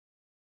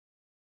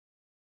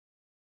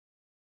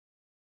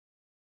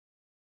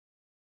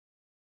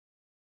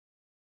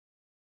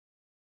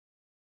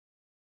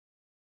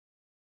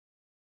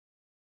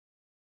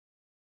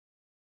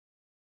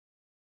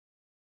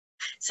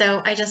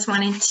So I just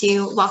wanted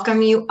to welcome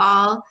you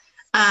all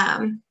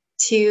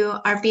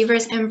to our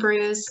Beavers and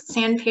Brews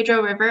San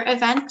Pedro River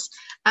event.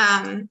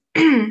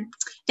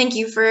 Thank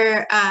you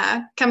for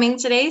coming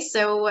today.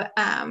 So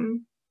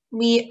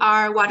we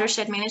are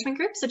Watershed Management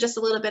Group. So just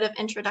a little bit of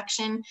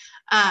introduction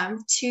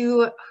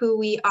to who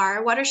we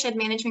are. Watershed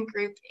Management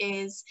Group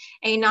is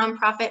a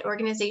nonprofit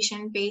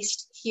organization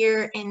based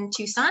here in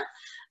Tucson.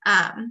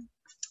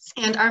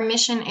 And our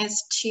mission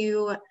is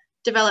to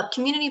develop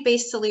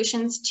community-based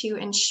solutions to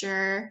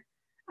ensure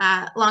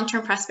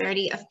long-term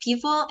prosperity of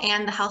people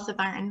and the health of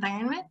our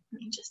environment. Let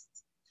me just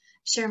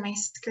share my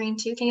screen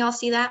too. Can you all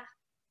see that?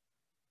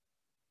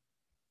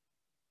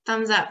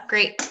 Thumbs up.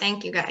 Great.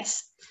 Thank you,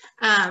 guys.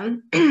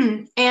 And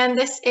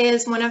this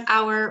is one of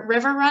our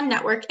River Run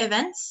Network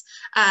events.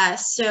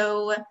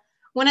 So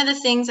one of the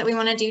things that we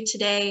want to do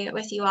today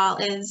with you all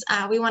is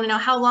we want to know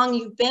how long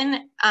you've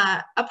been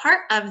a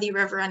part of the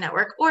River Run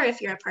Network, or if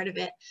you're a part of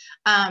it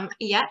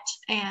yet.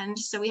 And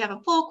so we have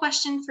a poll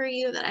question for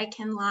you that I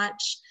can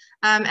launch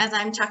as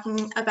I'm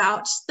talking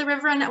about the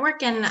River Run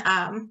Network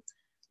and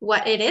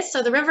what it is.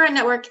 So the River Run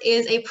Network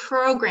is a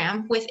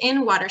program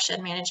within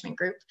Watershed Management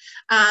Group.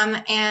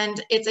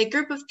 And it's a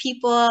group of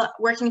people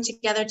working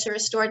together to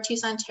restore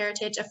Tucson's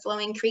heritage of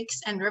flowing creeks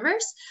and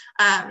rivers.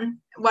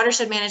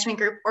 Watershed Management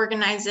Group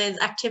organizes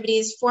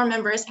activities for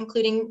members,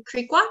 including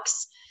creek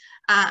walks.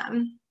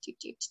 I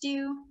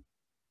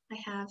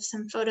have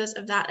some photos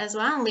of that as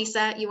well. And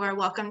Lisa, you are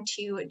welcome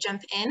to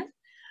jump in.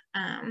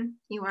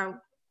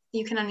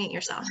 You can unmute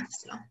yourself.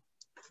 So.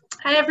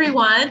 Hi,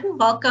 everyone.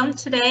 Welcome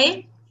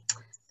today.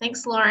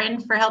 Thanks,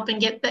 Lauren, for helping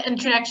get the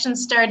introduction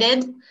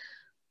started.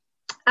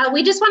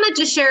 We just wanted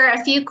to share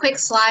a few quick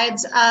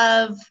slides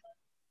of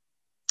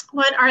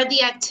what are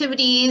the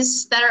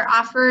activities that are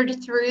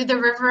offered through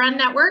the River Run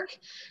Network.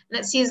 And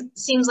it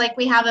seems like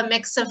we have a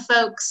mix of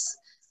folks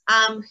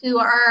who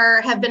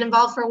have been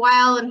involved for a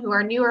while and who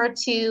are newer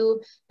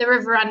to the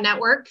River Run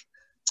Network.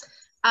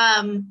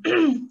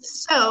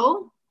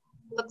 So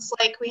looks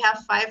like we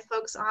have 5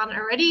 folks on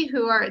already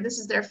this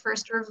is their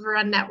first River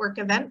Run Network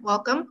event.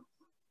 Welcome.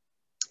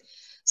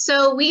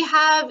 So we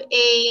have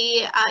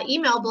a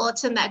email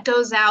bulletin that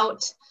goes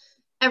out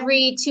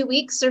every 2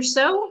 weeks or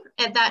so,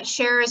 and that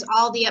shares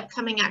all the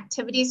upcoming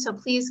activities. So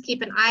please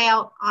keep an eye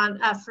out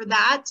for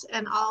that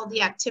and all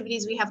the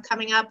activities we have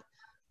coming up.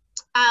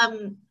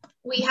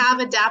 We have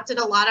adapted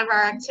a lot of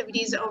our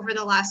activities over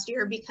the last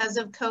year because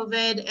of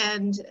COVID,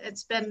 and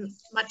it's been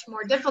much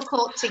more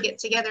difficult to get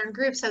together in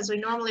groups as we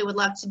normally would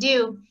love to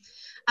do.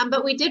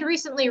 But we did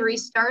recently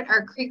restart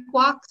our creek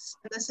walks.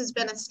 This has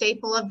been a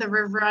staple of the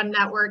River Run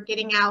Network,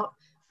 getting out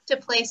to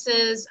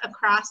places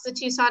across the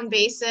Tucson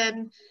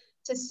Basin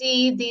to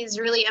see these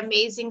really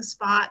amazing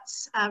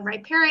spots,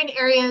 riparian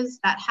areas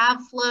that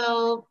have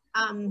flow,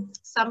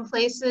 some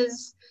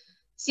places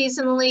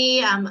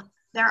seasonally.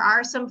 There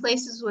are some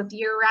places with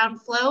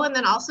year-round flow, and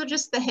then also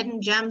just the hidden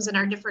gems in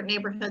our different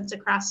neighborhoods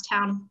across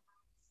town.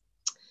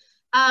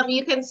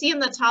 You can see in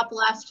the top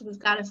left, we've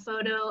got a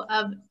photo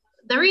of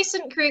the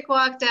recent creek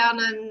walk down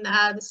in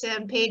the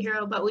San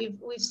Pedro, but we've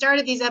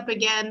started these up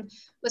again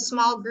with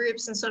small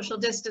groups and social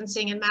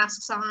distancing and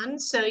masks on.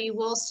 So you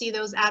will see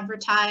those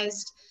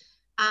advertised.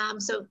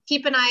 So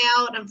keep an eye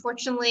out.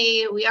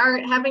 Unfortunately, we are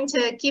having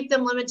to keep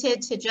them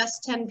limited to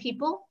just 10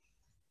 people,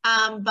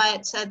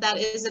 but that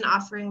is an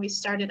offering we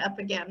started up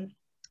again.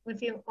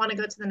 If you want to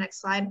go to the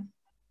next slide.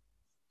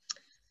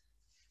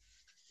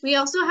 We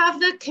also have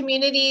the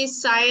Community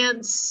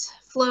Science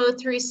Flow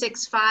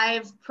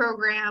 365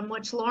 program,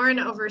 which Lauren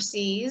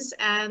oversees.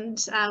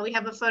 And we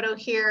have a photo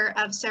here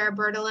of Sarah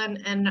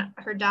Bertelin and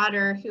her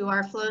daughter, who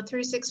are Flow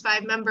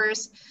 365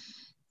 members.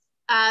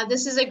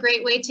 This is a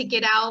great way to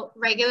get out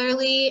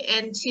regularly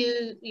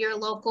into your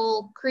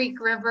local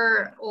creek,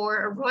 river,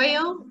 or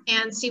arroyo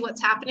and see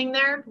what's happening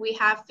there. We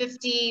have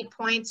 50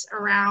 points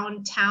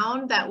around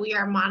town that we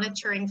are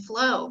monitoring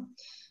flow.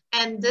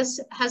 And this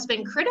has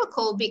been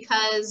critical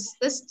because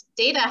this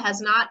data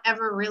has not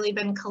ever really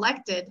been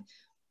collected.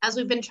 As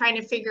we've been trying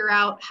to figure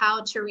out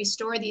how to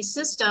restore these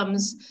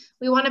systems,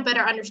 we want to better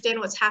understand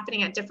what's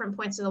happening at different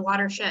points of the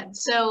watershed.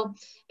 So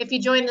if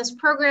you join this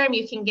program,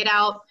 you can get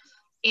out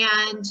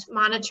and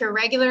monitor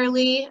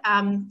regularly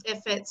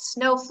if it's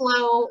no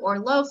flow or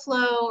low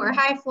flow or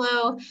high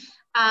flow.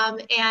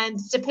 And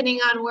depending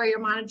on where you're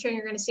monitoring,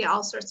 you're going to see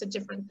all sorts of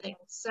different things.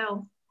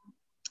 So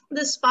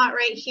this spot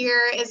right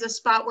here is a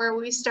spot where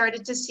we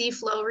started to see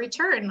flow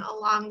return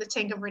along the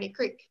Tango Verde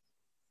Creek.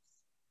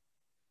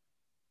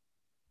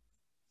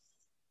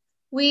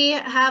 We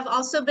have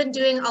also been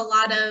doing a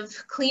lot of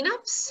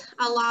cleanups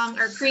along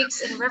our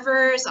creeks and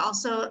rivers,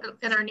 also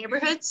in our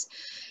neighborhoods.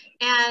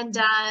 And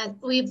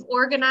we've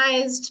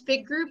organized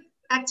big group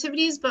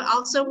activities, but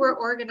also we're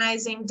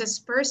organizing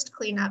dispersed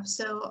cleanups.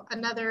 So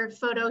another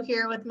photo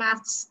here with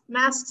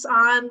masks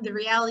on, the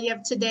reality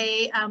of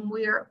today.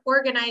 We are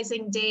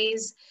organizing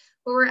days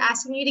where we're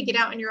asking you to get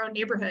out in your own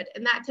neighborhood.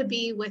 And that could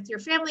be with your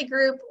family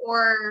group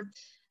or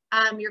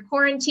your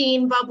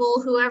quarantine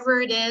bubble, whoever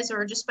it is,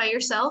 or just by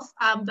yourself,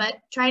 but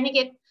trying to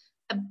get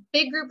a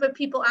big group of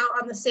people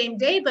out on the same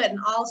day, but in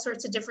all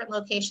sorts of different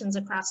locations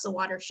across the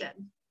watershed.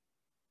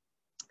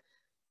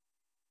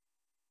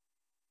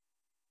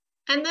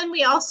 And then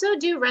we also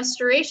do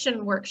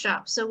restoration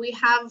workshops. So we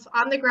have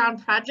on the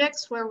ground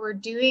projects where we're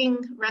doing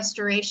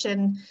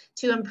restoration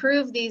to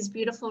improve these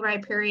beautiful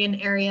riparian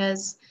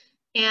areas.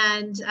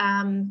 And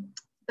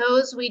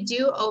those we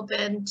do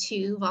open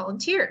to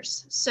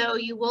volunteers. So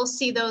you will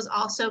see those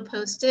also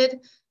posted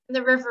in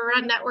the River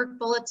Run Network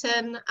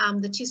Bulletin,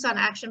 the Tucson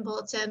Action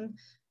Bulletin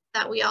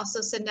that we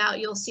also send out.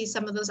 You'll see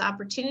some of those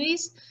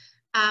opportunities,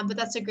 but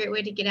that's a great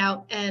way to get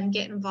out and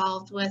get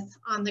involved with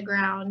on the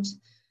ground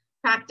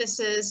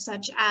practices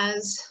such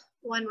as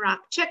one rock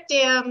check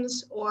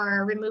dams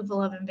or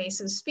removal of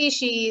invasive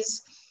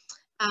species,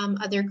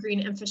 other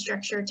green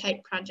infrastructure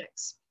type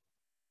projects.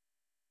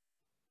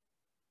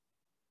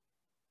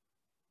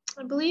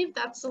 I believe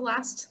that's the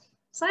last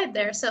slide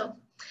there. So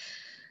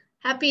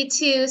happy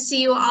to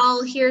see you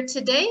all here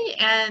today,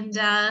 and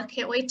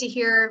can't wait to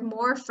hear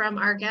more from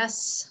our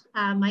guests,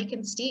 Mike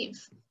and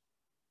Steve.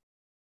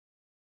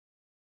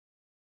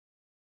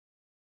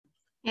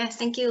 Yes,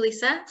 thank you,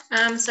 Lisa.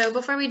 So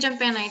before we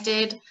jump in, I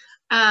did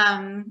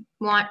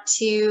want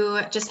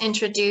to just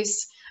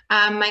introduce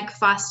Mike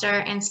Foster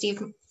and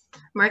Steve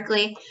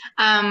Merkley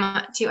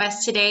to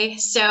us today.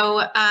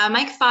 So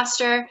Mike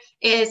Foster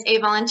is a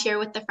volunteer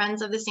with the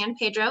Friends of the San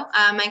Pedro.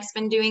 Mike's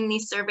been doing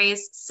these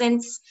surveys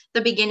since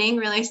the beginning,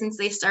 really since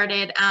they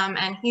started,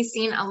 and he's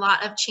seen a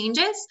lot of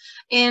changes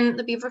in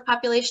the beaver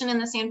population in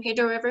the San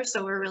Pedro River.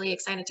 So we're really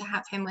excited to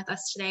have him with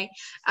us today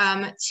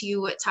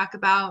to talk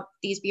about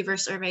these beaver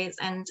surveys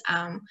and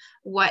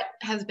what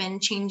has been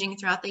changing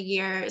throughout the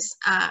years.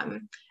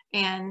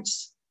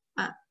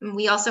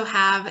 We also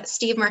have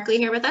Steve Merkley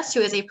here with us, who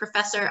is a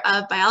professor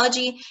of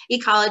biology,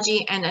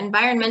 ecology, and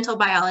environmental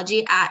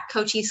biology at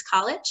Cochise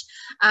College.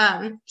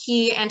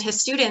 He and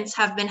his students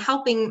have been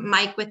helping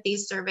Mike with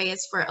these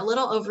surveys for a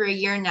little over a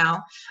year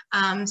now.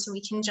 So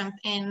we can jump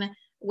in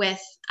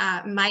with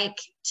Mike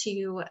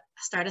to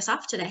start us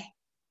off today.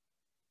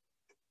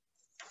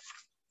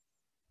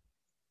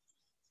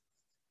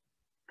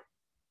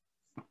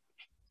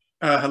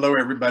 Hello,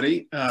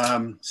 everybody.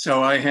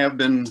 So I have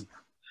been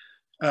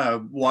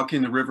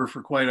walking the river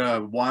for quite a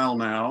while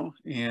now,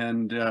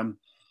 and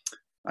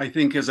I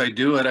think as I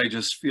do it, I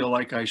just feel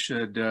like I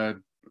should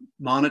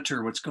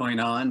monitor what's going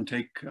on,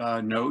 take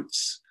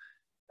notes.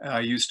 I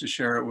used to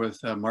share it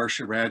with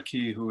Marcia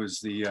Radke, who is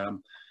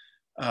the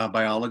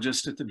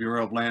biologist at the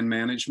Bureau of Land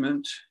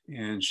Management,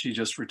 and she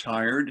just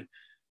retired.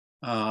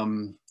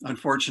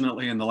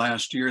 Unfortunately, in the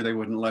last year, they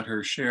wouldn't let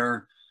her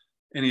share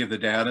any of the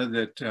data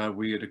that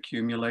we had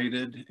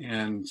accumulated,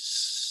 and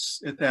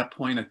at that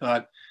point, I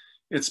thought,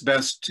 it's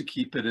best to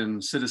keep it in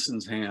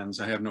citizens' hands.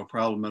 I have no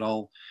problem at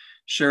all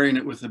sharing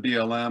it with the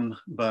BLM,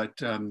 but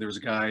there was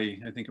a guy,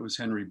 I think it was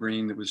Henry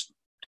Breen, that was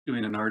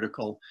doing an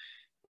article,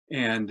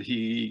 and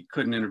he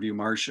couldn't interview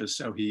Marcia,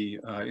 so he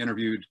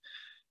interviewed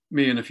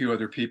me and a few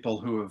other people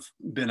who have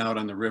been out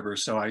on the river.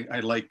 So I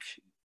like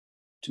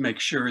to make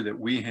sure that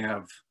we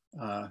have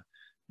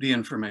the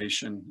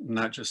information,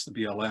 not just the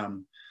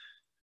BLM.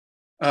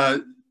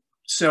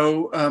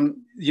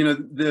 You know,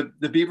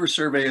 the beaver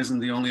survey isn't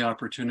the only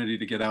opportunity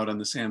to get out on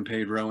the San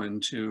Pedro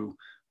and to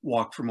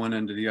walk from one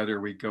end to the other.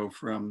 We go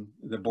from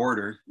the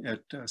border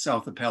at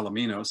south of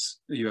Palominos,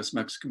 the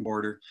US-Mexican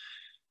border,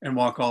 and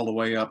walk all the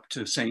way up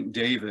to St.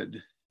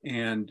 David.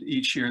 And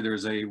each year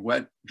there's a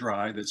wet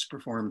dry that's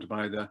performed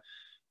by the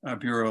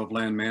Bureau of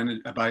Land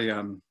Management, by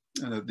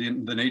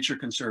the Nature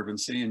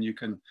Conservancy, and you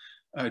can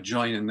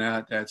join in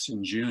that. That's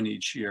in June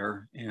each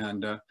year.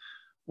 And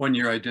one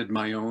year I did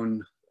my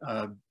own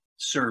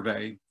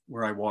survey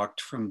where I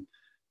walked from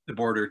the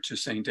border to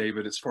St.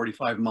 David. It's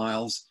 45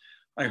 miles.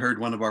 I heard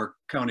one of our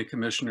county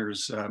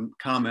commissioners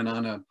comment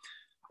on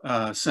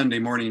a Sunday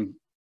morning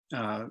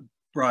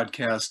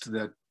broadcast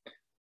that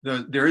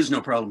there is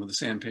no problem with the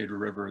San Pedro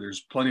River.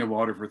 There's plenty of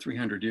water for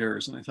 300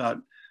 years. And I thought,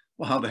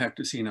 well, how the heck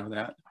does he know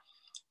that?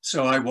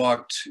 So I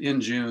walked in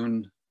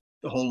June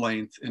the whole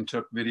length and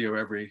took video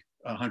every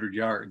 100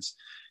 yards.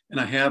 And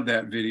I have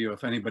that video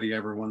if anybody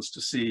ever wants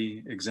to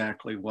see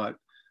exactly what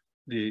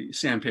the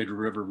San Pedro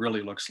River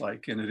really looks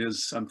like. And it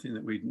is something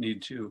that we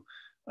need to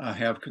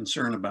have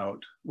concern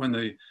about. When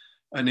the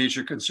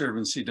Nature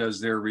Conservancy does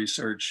their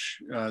research,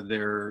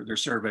 their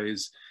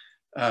surveys,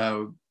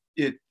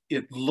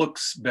 it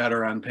looks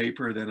better on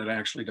paper than it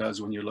actually does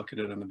when you look at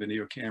it on the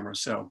video camera.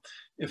 So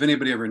if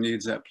anybody ever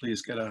needs that,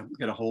 please get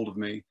a hold of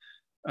me.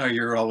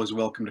 You're always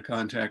welcome to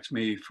contact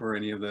me for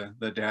any of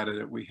the data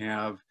that we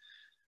have,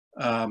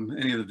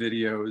 any of the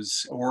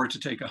videos, or to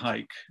take a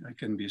hike. I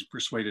can be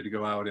persuaded to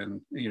go out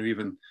and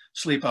even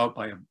sleep out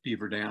by a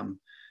beaver dam.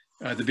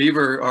 The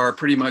beaver are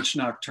pretty much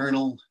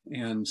nocturnal,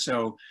 and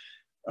so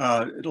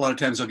a lot of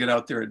times they'll get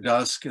out there at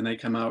dusk and they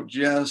come out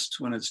just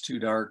when it's too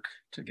dark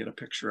to get a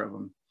picture of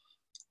them.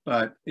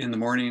 But in the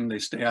morning, they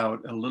stay out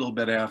a little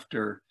bit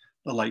after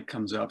the light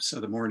comes up. So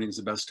the morning is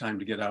the best time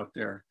to get out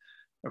there.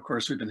 Of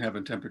course, we've been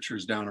having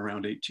temperatures down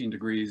around 18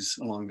 degrees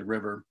along the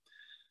river.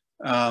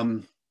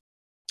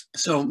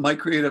 So my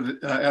creative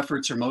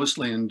efforts are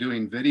mostly in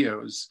doing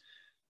videos.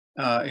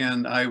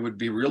 And I would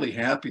be really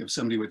happy if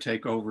somebody would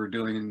take over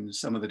doing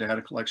some of the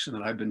data collection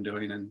that I've been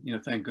doing. And, you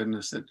know, thank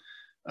goodness that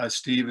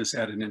Steve has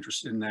had an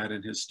interest in that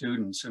and his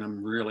students. And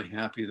I'm really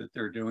happy that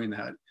they're doing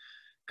that,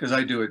 because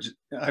I do it.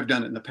 I've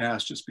done it in the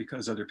past just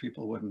because other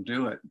people wouldn't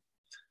do it.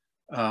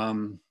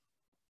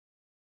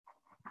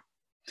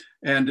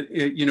 And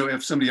you know,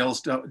 if somebody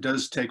else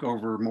does take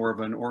over more of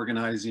an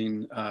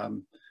organizing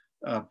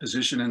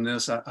position in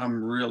this,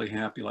 I'm really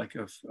happy. Like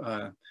if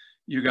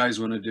you guys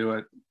want to do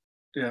it,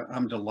 yeah,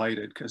 I'm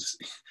delighted, because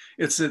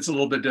it's a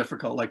little bit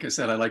difficult. Like I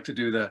said, I like to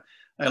do the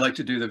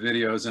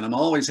videos, and I'm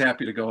always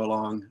happy to go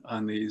along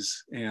on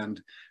these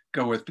and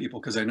go with people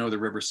because I know the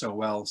river so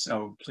well.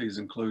 So please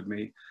include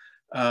me.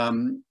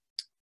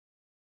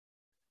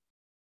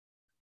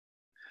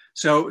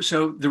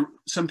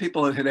 Some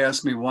people had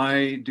asked me,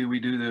 why do we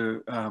do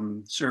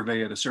the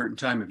survey at a certain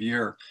time of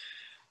year?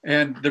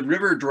 And the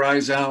river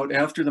dries out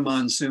after the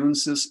monsoon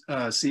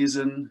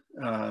season,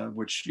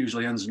 which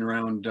usually ends in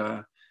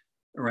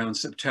around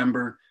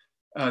September.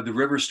 The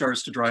river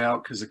starts to dry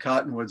out because the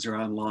cottonwoods are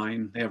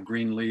online. They have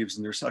green leaves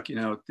and they're sucking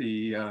out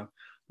the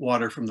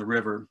water from the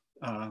river.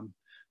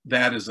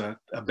 That is a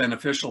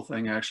beneficial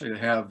thing, actually, to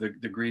have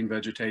the green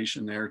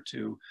vegetation there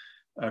to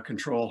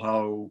control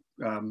how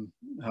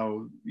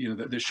you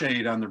know, the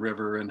shade on the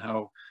river and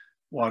how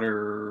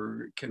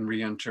water can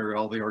re-enter,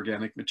 all the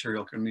organic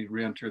material can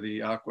re-enter the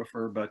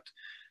aquifer. But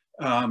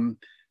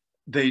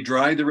they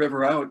dry the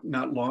river out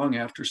not long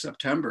after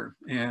September.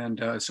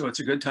 And so it's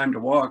a good time to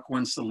walk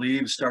once the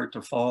leaves start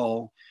to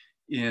fall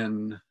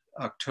in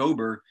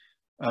October.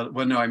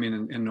 Well, no, I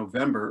mean in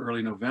November,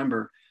 early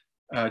November.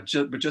 But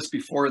just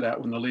before that,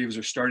 when the leaves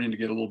are starting to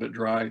get a little bit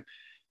dry,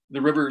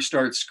 the river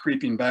starts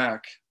creeping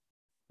back.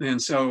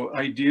 And so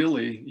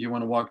ideally, you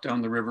want to walk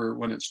down the river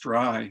when it's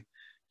dry,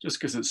 just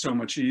because it's so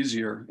much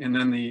easier. And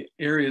then the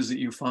areas that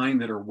you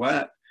find that are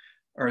wet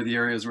are the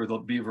areas where the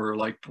beaver are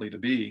likely to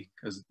be,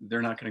 because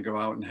they're not going to go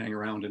out and hang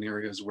around in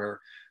areas where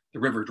the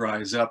river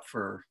dries up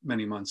for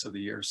many months of the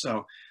year.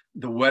 So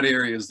the wet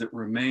areas that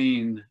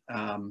remain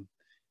at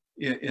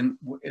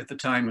the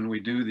time when we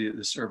do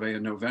the survey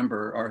in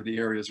November are the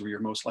areas where you're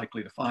most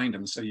likely to find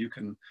them. So you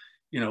can,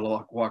 you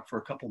know, walk for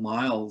a couple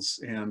miles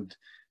and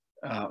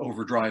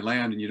over dry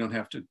land, and you don't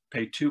have to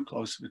pay too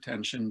close of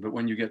attention. But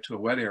when you get to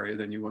a wet area,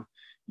 then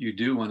you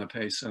do want to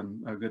pay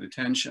some good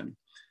attention.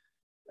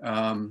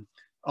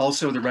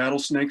 Also, the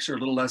rattlesnakes are a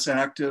little less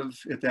active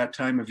at that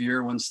time of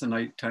year once the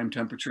nighttime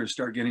temperatures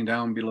start getting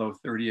down below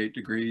 38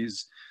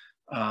 degrees.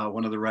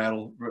 One of the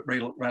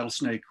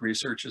rattlesnake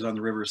researchers on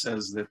the river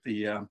says that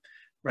the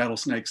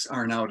rattlesnakes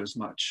aren't out as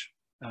much.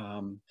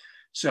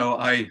 So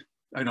I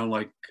don't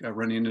like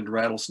running into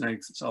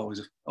rattlesnakes. It's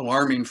always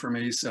alarming for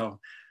me. So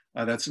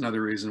that's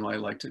another reason why I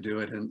like to do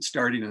it. And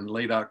starting in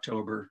late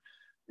October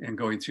and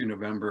going through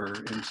November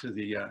into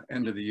the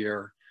end of the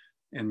year,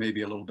 and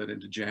maybe a little bit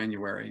into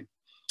January.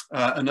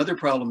 Another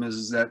problem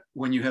is that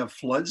when you have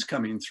floods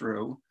coming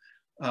through,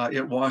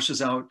 it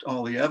washes out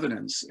all the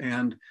evidence.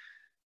 And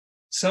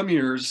some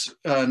years,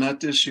 not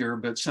this year,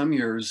 but some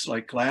years,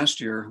 like last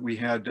year, we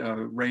had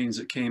rains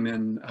that came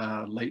in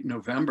late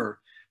November.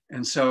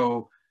 And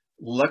so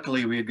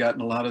luckily we had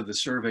gotten a lot of the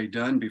survey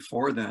done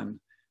before then,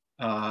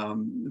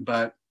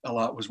 but a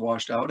lot was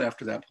washed out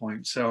after that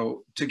point.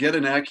 So to get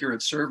an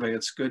accurate survey,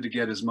 it's good to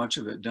get as much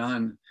of it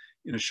done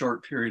in a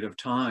short period of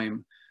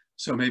time.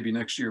 So maybe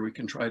next year we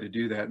can try to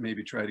do that,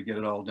 maybe try to get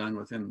it all done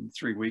within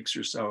 3 weeks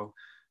or so,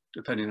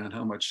 depending on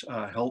how much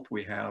help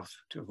we have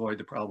to avoid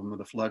the problem of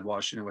the flood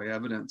washing away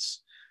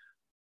evidence.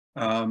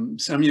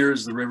 Some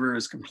years the river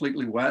is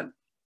completely wet,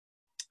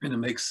 and it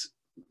makes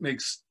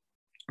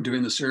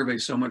doing the survey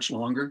so much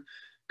longer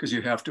because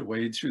you have to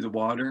wade through the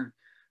water.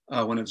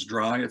 When it's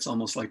dry, it's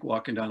almost like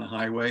walking down a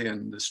highway,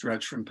 and the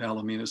stretch from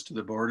Palominos to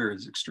the border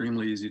is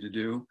extremely easy to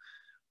do.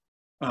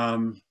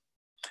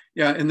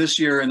 Yeah, and this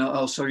year, and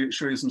I'll show you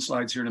some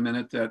slides here in a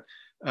minute, that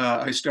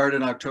I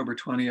started October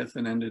 20th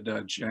and ended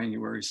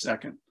January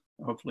 2nd.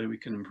 Hopefully we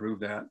can improve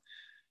that.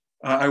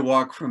 I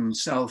walk from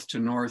south to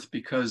north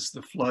because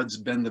the floods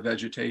bend the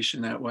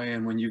vegetation that way.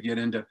 And when you get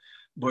into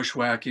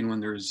bushwhacking, when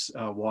there's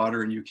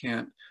water and you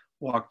can't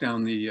walk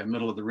down the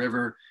middle of the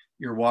river,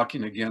 you're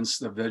walking against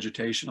the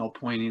vegetation all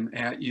pointing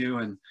at you,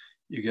 and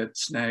you get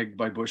snagged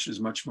by bushes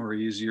much more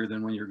easier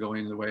than when you're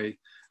going the way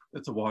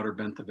that the water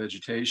bent the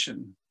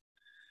vegetation.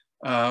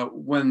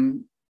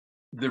 When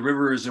the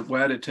river is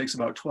wet, it takes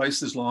about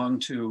twice as long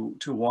to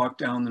walk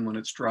down than when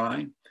it's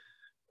dry.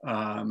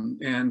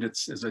 And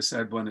it's, as I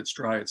said, when it's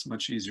dry, it's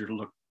much easier to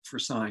look for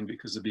sign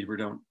because the beaver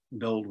don't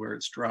build where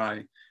it's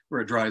dry,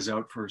 where it dries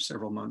out for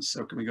several months.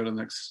 So can we go to the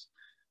next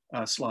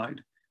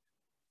slide?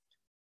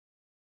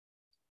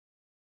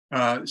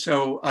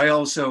 So I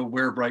also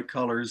wear bright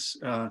colors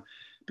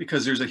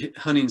because there's a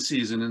hunting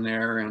season in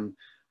there, and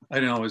I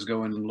don't always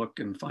go in and look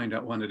and find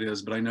out when it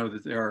is, but I know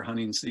that there are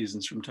hunting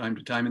seasons from time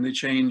to time, and they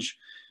change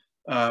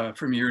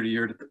from year to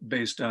year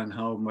based on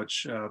how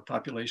much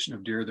population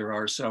of deer there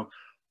are. So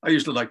I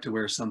usually like to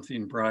wear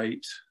something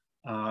bright.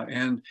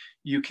 And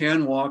you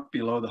can walk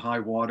below the high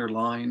water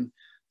line.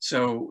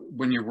 So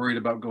when you're worried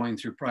about going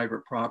through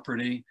private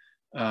property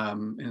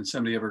and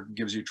somebody ever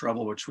gives you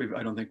trouble, which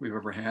I don't think we've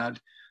ever had,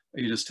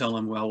 you just tell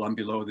them, well, I'm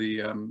below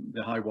the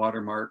high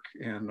water mark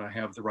and I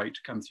have the right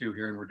to come through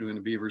here and we're doing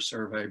a beaver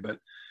survey. But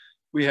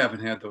we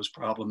haven't had those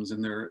problems,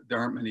 and there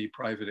aren't many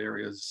private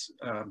areas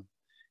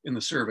in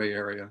the survey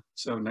area.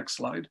 So next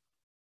slide.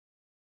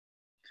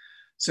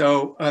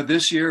 So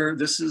this year,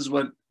 this is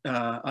what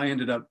I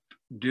ended up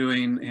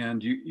doing,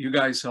 and you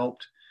guys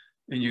helped,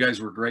 and you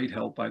guys were great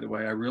help, by the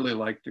way. I really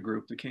liked the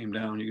group that came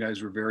down. You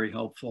guys were very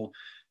helpful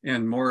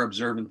and more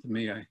observant than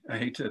me. I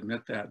hate to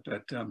admit that,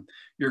 but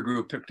your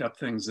group picked up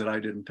things that I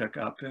didn't pick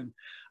up. And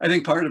I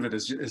think part of it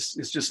is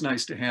it's just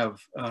nice to have,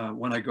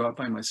 when I go out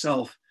by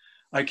myself,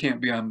 I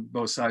can't be on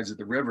both sides of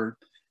the river.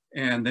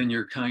 And then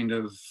you're kind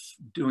of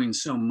doing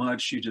so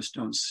much, you just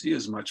don't see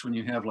as much. When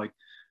you have like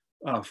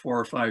 4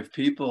 or 5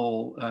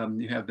 people,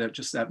 you have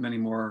just that many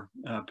more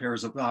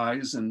pairs of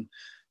eyes and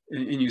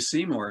you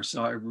see more.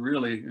 So I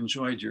really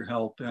enjoyed your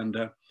help, and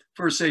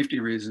for safety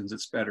reasons,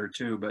 it's better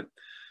too. But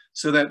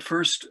so that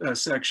first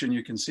section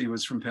you can see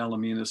was from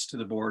Palominos to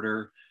the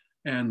border.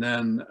 And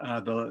then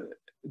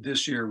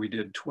this year we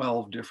did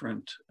 12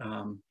 different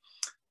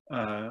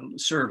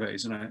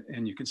surveys,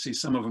 and you can see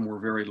some of them were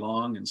very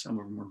long and some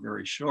of them were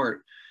very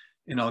short,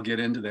 and I'll get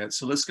into that.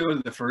 So let's go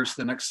to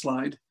the next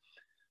slide.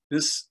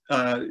 This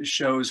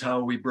shows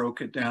how we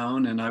broke it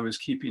down, and I was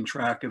keeping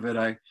track of it.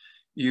 I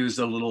used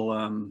a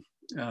little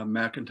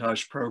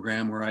Macintosh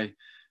program where I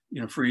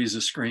freeze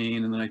the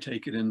screen, and then I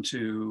take it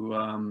into,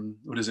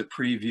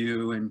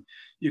 preview, and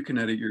you can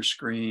edit your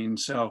screen.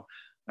 So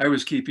I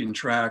was keeping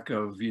track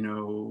of,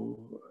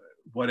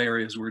 what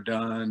areas were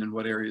done and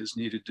what areas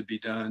needed to be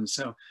done.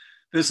 So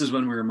this is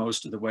when we were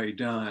most of the way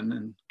done.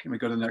 And can we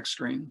go to the next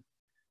screen?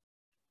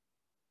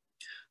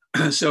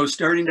 So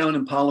starting down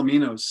in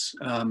Palominos,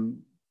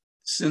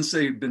 since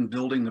they've been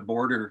building the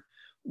border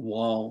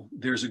wall,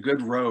 there's a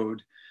good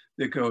road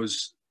that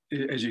goes,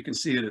 as you can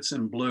see it's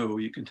in blue.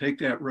 You can take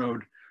that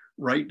road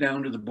right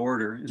down to the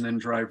border and then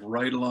drive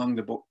right along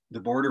the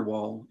border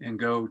wall and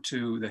go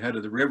to the head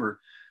of the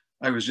river.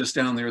 I was just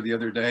down there the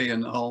other day,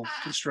 and all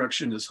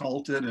construction is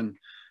halted, and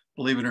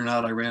believe it or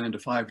not, I ran into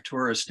 5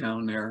 tourists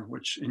down there,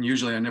 and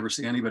usually I never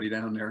see anybody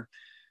down there.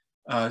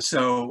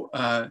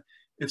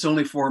 It's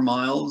only 4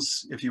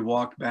 miles if you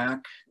walk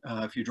back,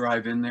 if you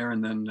drive in there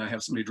and then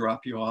have somebody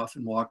drop you off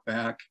and walk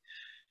back.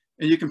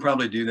 And you can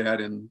probably do that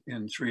in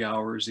 3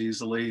 hours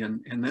easily.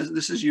 And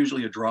this is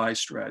usually a dry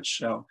stretch.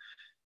 So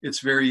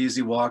it's very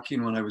easy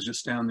walking. When I was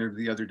just down there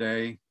the other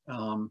day,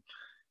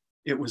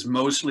 it was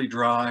mostly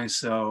dry.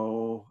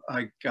 So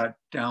I got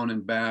down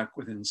and back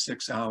within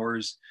 6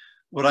 hours.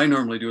 What I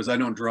normally do is I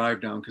don't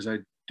drive down because I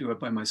do it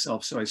by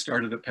myself. So I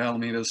started at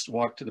Palominos,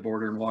 walked to the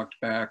border and walked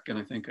back. And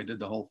I think I did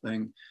the whole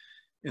thing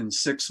in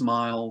 6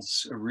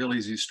 miles, a real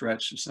easy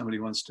stretch if somebody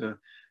wants to,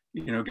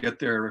 get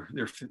their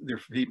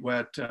feet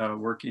wet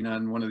working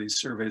on one of these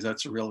surveys.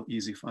 That's a real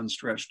easy, fun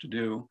stretch to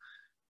do.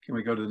 Can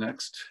we go to the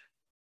next?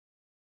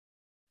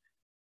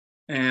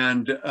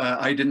 And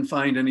I didn't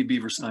find any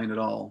beaver sign at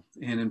all.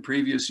 And in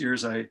previous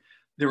years,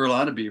 there were a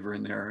lot of beaver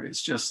in there.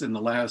 It's just in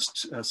the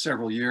last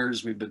several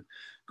years, we've been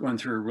going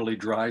through a really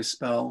dry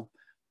spell.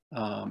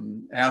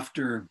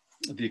 After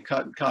the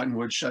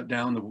cottonwood shut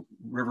down, the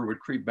river would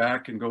creep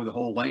back and go the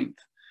whole length.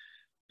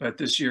 But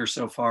this year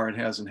so far, it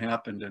hasn't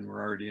happened, and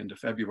we're already into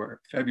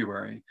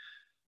February.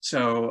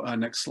 So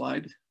next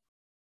slide.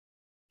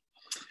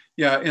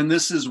 Yeah, and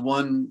this is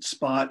one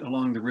spot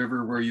along the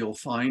river where you'll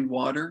find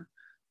water.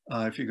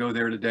 If you go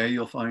there today,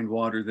 you'll find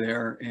water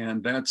there,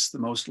 and that's the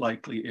most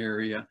likely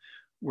area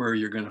where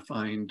you're going to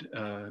find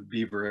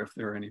beaver, if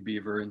there are any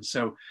beaver. And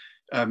so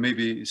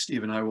maybe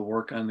Steve and I will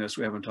work on this.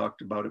 We haven't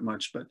talked about it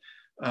much, but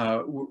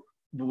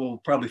we'll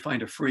probably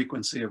find a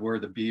frequency of where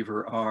the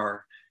beaver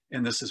are.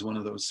 And this is one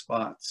of those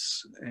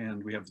spots,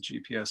 and we have the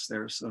GPS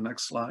there. So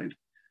next slide.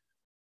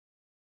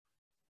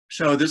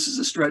 So this is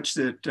a stretch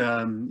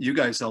that you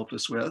guys helped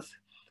us with,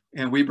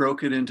 and we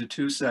broke it into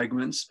 2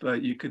 segments,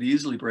 but you could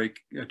easily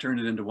turn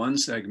it into 1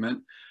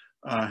 segment,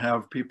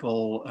 have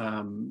people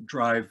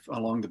drive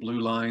along the blue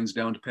lines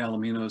down to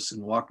Palominos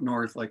and walk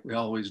north like we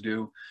always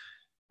do.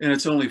 And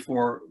it's only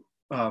 4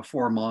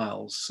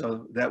 miles,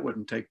 so that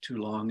wouldn't take too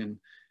long. And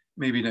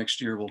maybe next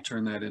year we'll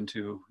turn that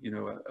into,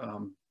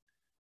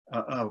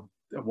 a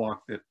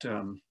walk that,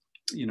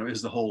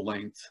 is the whole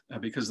length,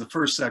 because the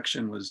first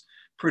section was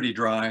pretty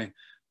dry.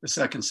 The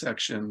second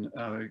section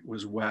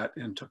was wet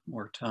and took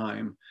more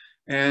time.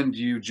 And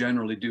you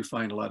generally do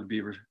find a lot of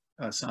beaver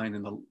sign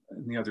in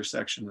the other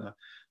section,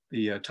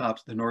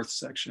 the north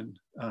section.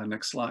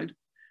 Next slide.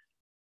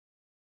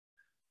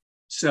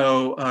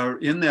 So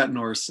in that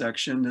north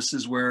section, this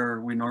is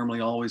where we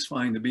normally always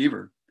find the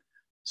beaver.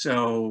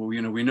 So,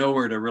 we know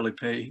where to really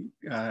pay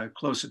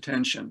close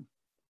attention.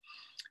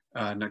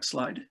 Next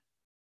slide.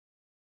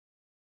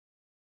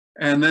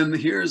 And then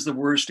here's the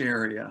worst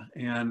area.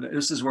 And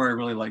this is where I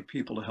really like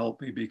people to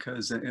help me,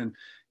 because, and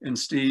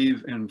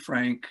Steve and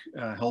Frank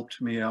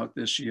helped me out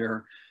this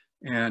year.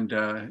 And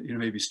you know,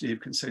 maybe Steve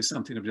can say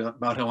something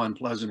about how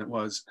unpleasant it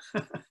was.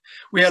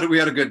 we had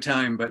a good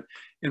time, but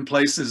in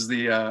places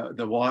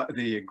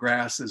the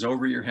grass is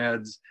over your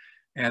heads,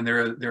 and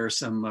there are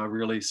some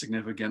really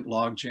significant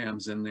log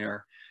jams in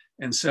there.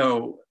 And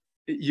so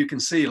you can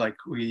see, like,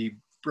 we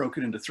broke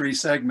it into 3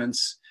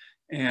 segments,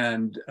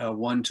 and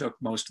one took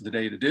most of the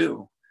day to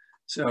do.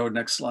 So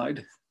next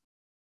slide.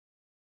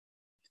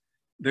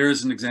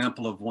 There's an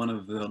example of one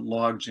of the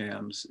log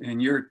jams,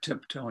 and you're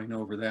tiptoeing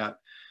over that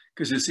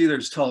because you see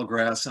there's tall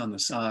grass on the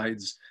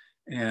sides,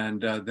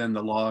 and then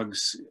the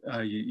logs,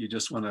 you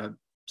just want to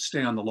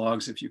stay on the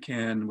logs if you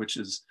can, which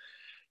is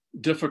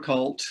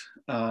difficult.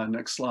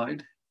 Next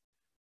slide.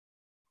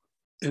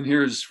 And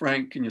here's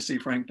Frank. Can you see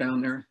Frank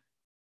down there?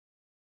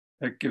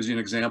 That gives you an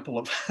example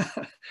of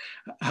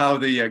how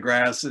the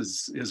grass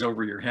is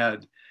over your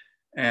head.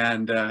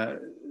 And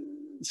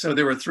so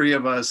there were 3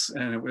 of us,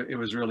 and it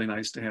was really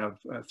nice to have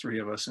 3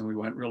 of us, and we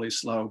went really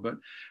slow, but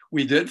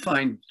we did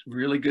find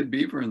really good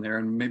beaver in there.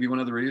 And maybe one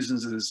of the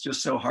reasons is it's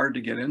just so hard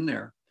to get in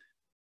there.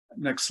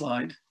 Next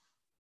slide.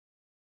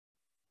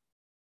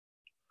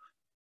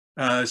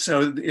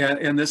 So yeah,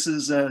 and this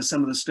is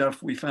some of the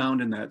stuff we found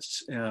in that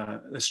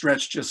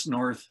stretch just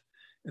north,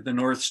 the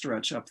north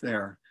stretch up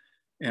there.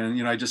 And,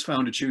 you know, I just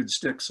found a chewed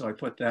stick, so I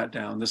put that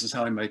down. This is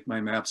how I make my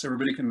maps.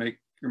 Everybody can make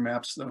your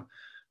maps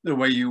the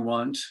way you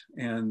want,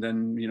 and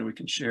then, you know, we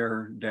can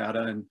share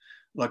data. And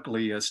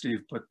luckily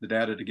Steve put the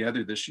data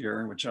together this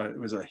year, which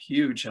was a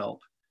huge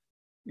help.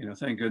 You know,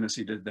 thank goodness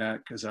he did that,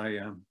 because I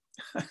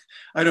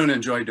I don't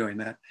enjoy doing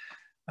that.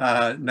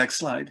 Next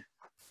slide.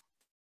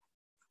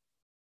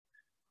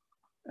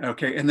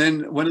 Okay, and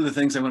then one of the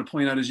things I want to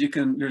point out is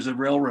there's a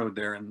railroad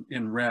there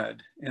in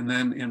red, and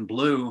then in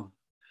blue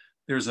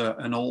there's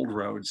an old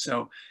road.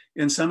 So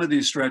in some of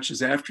these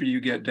stretches, after you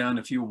get done,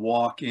 if you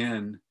walk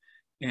in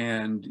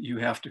and you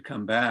have to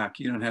come back,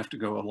 you don't have to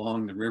go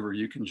along the river.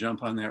 You can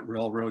jump on that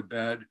railroad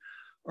bed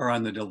or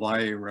on the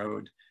Delay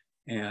Road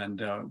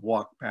and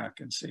walk back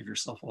and save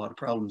yourself a lot of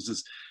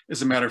problems.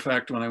 As a matter of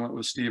fact, when I went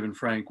with Steve and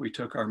Frank, we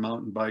took our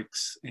mountain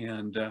bikes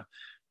and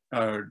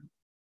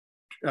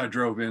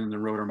drove in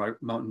and rode our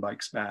mountain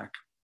bikes back.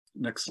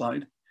 Next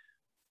slide.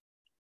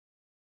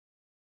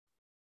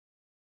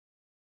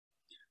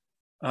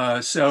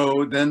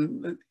 So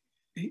then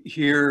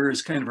here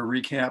is kind of a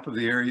recap of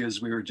the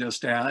areas we were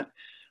just at.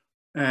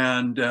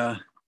 And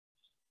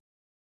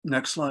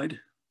next slide.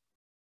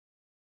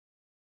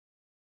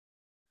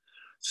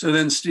 So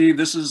then Steve,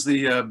 this is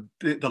the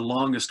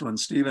longest one.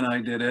 Steve and I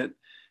did it,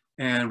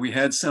 and we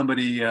had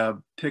somebody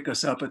pick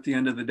us up at the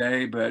end of the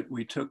day, but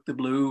we took the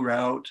blue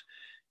route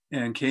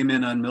and came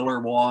in on Miller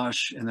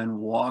Wash, and then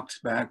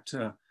walked back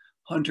to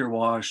Hunter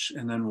Wash,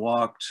 and then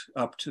walked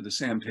up to the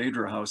San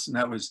Pedro house. And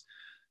that was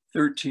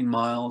 13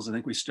 miles. I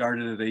think we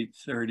started at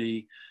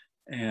 8:30,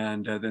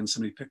 and then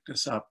somebody picked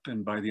us up.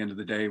 And by the end of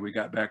the day, we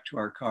got back to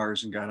our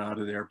cars and got out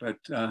of there. But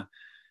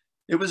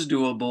it was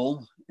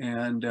doable,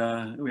 and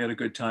we had a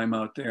good time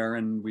out there,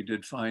 and we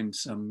did find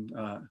some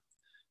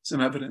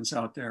evidence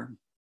out there.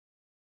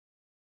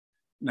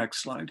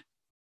 Next slide.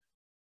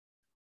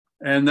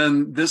 And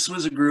then this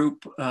was a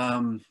group,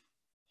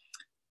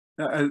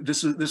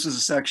 this is a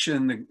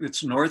section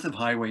that's north of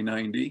Highway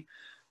 90.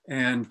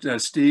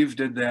 And Steve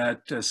did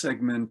that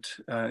segment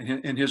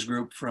in his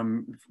group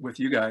with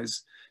you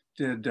guys,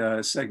 did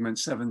segment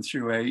 7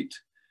 through 8.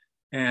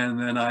 And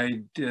then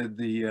I did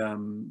the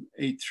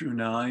 8 through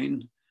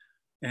 9.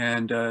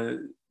 And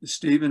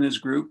Steve and his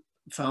group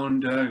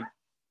found a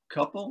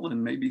couple,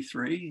 and maybe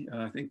 3.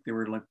 I think there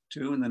were like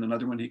 2, and then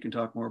another one. He can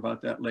talk more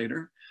about that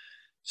later.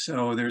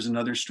 So there's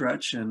another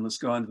stretch, and let's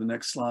go on to the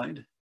next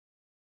slide.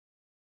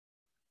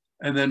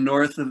 And then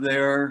north of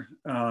there,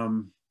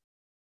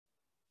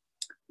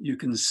 you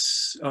can,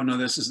 oh no,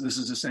 this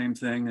is the same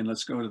thing, and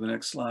let's go to the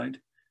next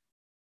slide.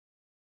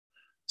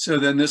 So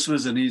then this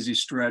was an easy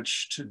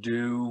stretch to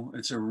do.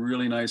 It's a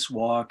really nice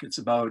walk. It's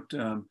about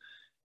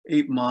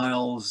 8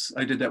 miles.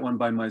 I did that one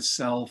by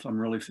myself. I'm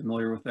really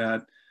familiar with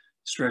that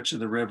stretch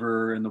of the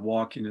river, and the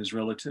walking is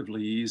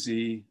relatively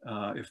easy.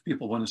 If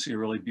people want to see a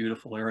really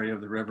beautiful area of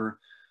the river,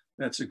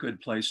 that's a good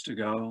place to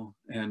go.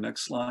 And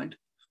next slide.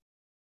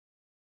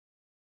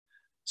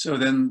 So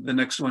then the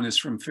next one is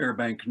from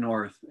Fairbank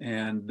North,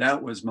 and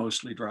that was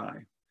mostly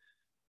dry.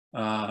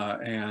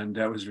 And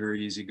that was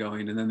very easy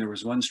going. And then there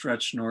was one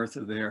stretch north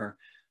of there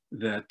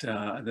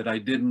that I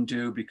didn't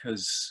do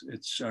because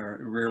it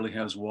rarely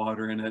has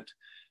water in it.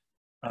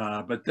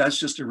 But that's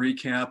just a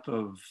recap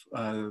of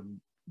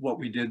what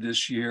we did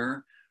this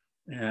year.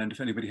 And if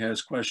anybody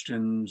has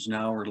questions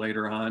now or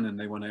later on and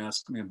they want to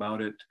ask me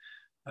about it,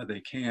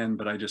 they can,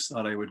 but I just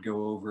thought I would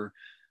go over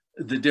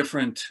the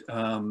different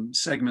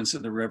segments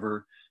of the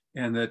river,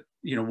 and that,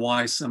 you know,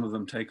 why some of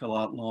them take a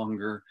lot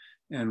longer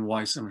and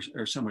why some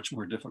are so much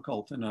more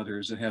difficult than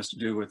others. It has to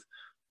do with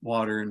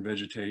water and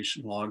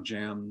vegetation, log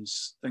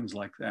jams, things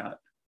like that.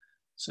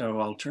 So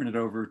I'll turn it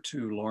over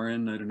to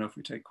Lauren. I don't know if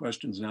we take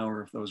questions now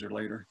or if those are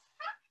later.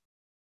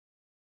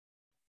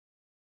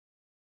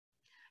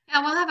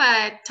 Yeah, we'll have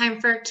a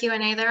time for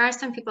Q&A. There are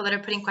some people that are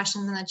putting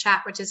questions in the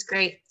chat, which is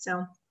great.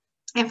 So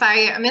if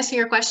I miss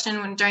your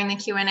question during the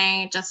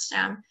Q&A, just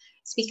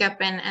speak up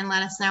and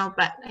let us know.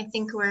 But I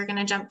think we're going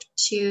to jump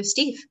to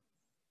Steve.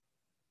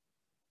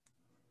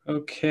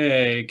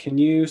 Okay, can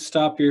you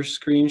stop your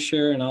screen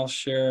share and I'll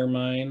share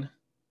mine,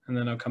 and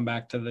then I'll come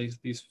back to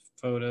these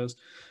photos.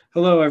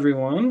 Hello,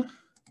 everyone.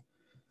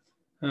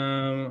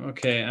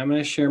 Okay, I'm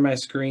going to share my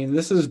screen.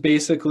 This is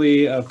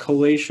basically a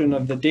collation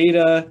of the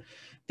data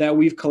that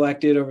we've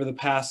collected over the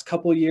past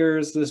couple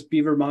years. These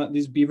beaver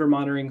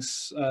monitoring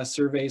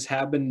surveys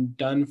have been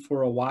done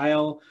for a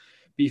while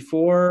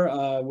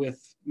before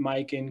with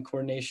Mike in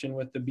coordination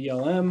with the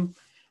BLM.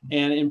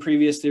 And in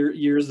previous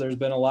years, there's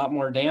been a lot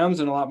more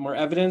dams and a lot more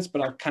evidence,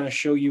 but I'll kind of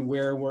show you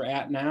where we're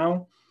at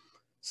now.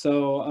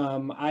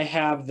 So I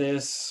have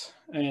this,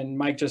 and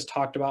Mike just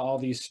talked about all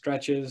these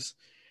stretches.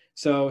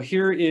 So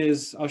here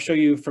is, I'll show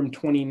you from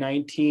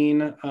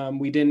 2019.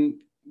 We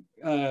didn't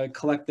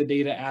collect the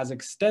data as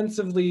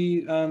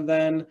extensively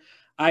then.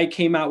 I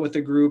came out with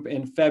a group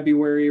in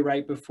February,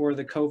 right before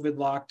the COVID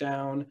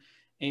lockdown,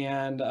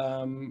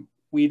 and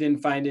we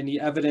didn't find any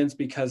evidence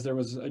because there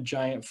was a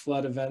giant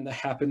flood event that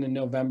happened in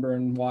November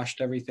and washed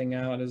everything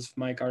out, as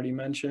Mike already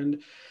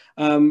mentioned.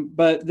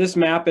 But this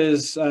map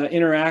is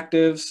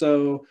interactive,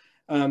 so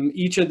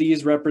each of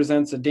these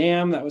represents a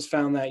dam that was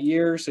found that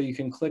year, so you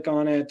can click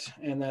on it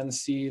and then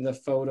see the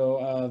photo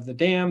of the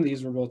dam.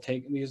 These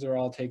are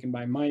all taken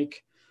by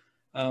Mike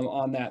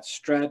on that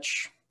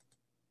stretch.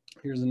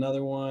 Here's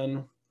another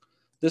one.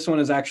 This one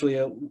is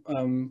actually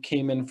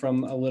came in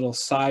from a little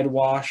side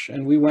wash,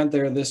 and we went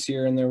there this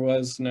year and there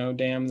was no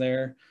dam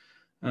there,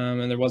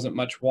 and there wasn't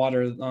much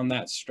water on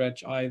that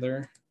stretch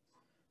either.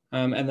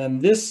 And then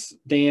this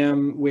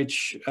dam,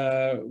 which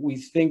we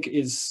think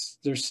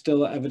there's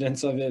still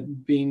evidence of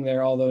it being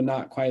there, although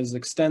not quite as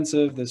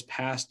extensive this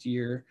past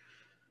year.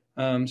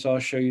 So I'll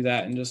show you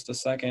that in just a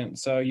second.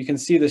 So you can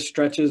see the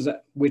stretches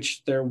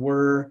which there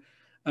were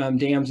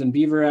dams and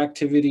beaver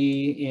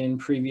activity in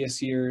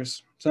previous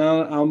years.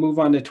 So I'll move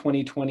on to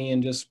 2020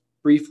 and just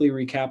briefly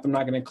recap. I'm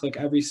not going to click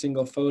every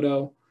single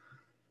photo,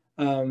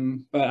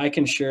 but I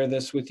can share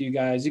this with you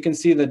guys. You can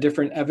see the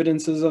different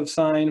evidences of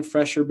sign,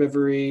 fresh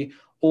herbivory,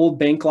 old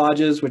bank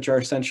lodges, which are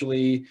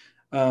essentially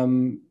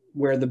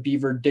where the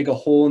beaver dig a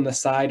hole in the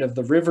side of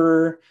the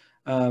river.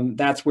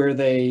 That's where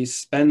they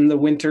spend the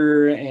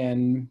winter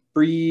and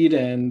breed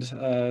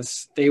and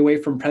stay away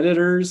from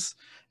predators.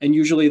 And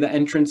usually the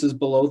entrance is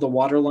below the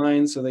water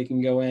line, so they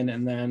can go in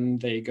and then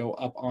they go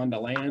up onto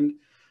land.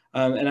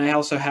 And I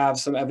also have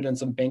some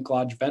evidence of bank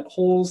lodge vent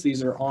holes.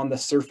 These are on the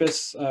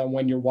surface.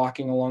 When you're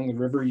walking along the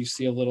river, you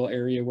see a little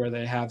area where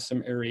they have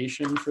some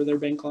aeration for their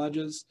bank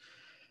lodges.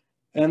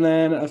 And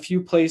then a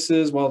few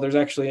places, well, there's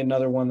actually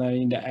another one that I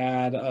need to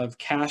add of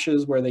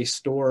caches where they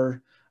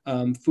store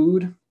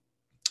food.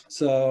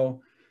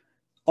 So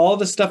all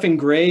the stuff in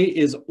gray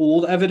is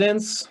old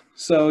evidence.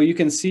 So you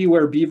can see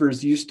where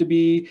beavers used to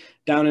be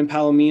down in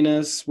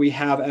Palominas. We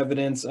have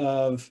evidence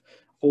of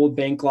old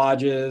bank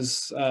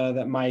lodges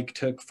that Mike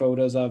took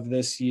photos of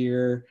this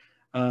year.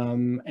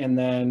 And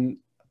then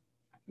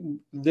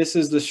this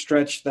is the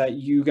stretch that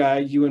you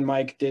and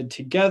Mike did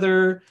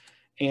together.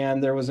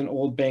 And there was an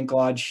old bank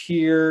lodge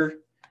here,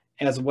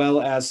 as well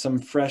as some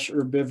fresh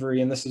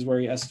herbivory. And this is where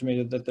he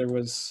estimated that there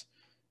was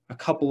a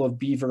couple of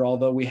beaver,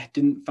 although we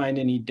didn't find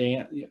any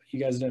you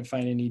guys didn't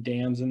find any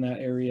dams in that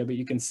area, but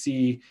you can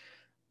see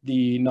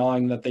the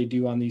gnawing that they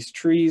do on these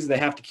trees. They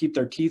have to keep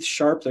their teeth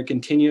sharp. They're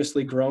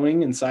continuously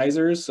growing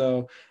incisors,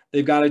 so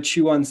they've got to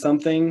chew on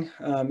something,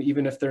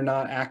 even if they're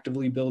not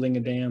actively building a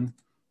dam.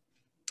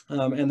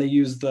 And they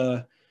use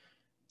the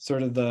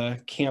sort of the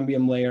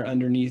cambium layer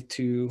underneath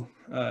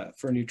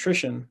for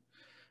nutrition.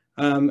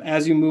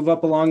 As you move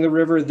up along the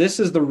river, this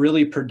is the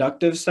really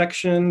productive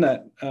section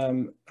that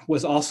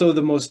was also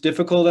the most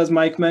difficult, as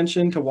Mike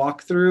mentioned, to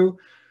walk through.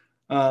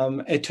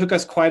 It took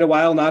us quite a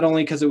while, not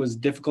only because it was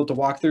difficult to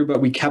walk through,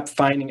 but we kept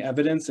finding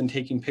evidence and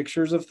taking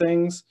pictures of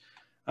things.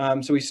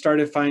 So we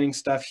started finding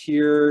stuff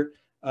here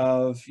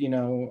of,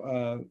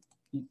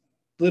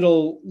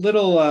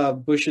 little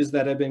bushes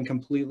that have been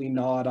completely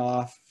gnawed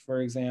off,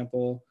 for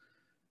example,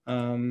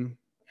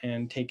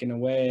 and taken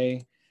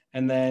away.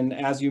 And then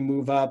as you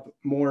move up,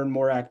 more and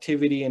more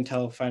activity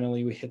until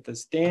finally we hit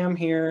this dam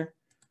here.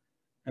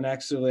 And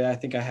actually, I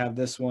think I have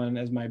this one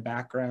as my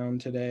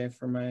background today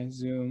for my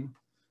Zoom.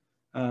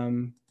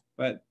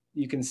 But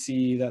you can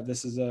see that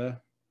this is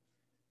a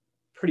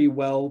pretty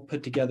well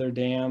put together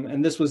dam.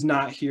 And this was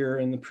not here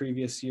in the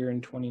previous year in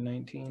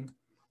 2019.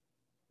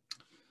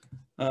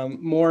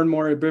 More and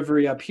more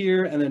herbivory up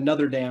here and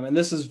another dam. And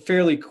this is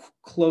fairly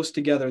close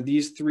together.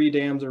 These three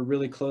dams are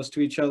really close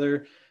to each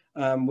other.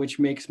 Which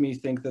makes me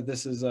think that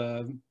this is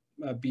a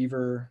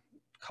beaver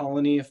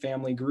colony, a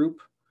family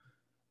group.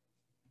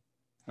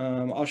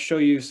 I'll show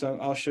you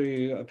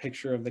a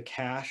picture of the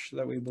cache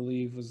that we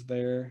believe was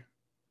there.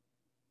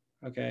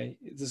 Okay,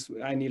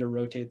 I need to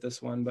rotate this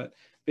one, but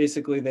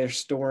basically they're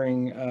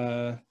storing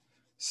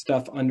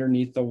stuff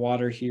underneath the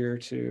water here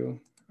to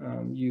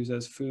use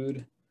as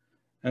food.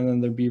 And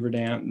then the beaver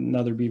dam,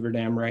 another beaver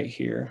dam right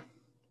here.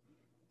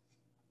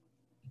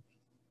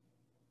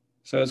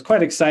 So it's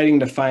quite exciting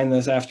to find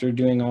this after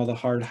doing all the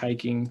hard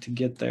hiking to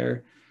get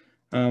there.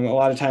 A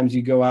lot of times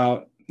you go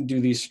out, do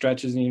these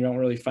stretches, and you don't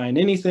really find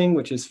anything,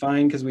 which is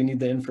fine because we need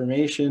the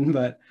information,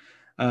 but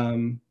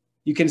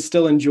you can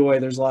still enjoy.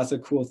 There's lots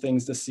of cool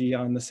things to see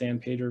on the San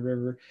Pedro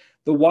River.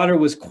 The water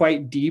was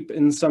quite deep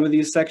in some of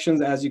these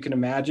sections, as you can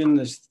imagine.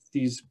 There's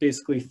these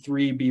basically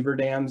 3 beaver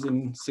dams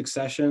in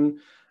succession.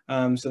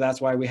 So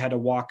that's why we had to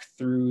walk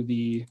through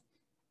the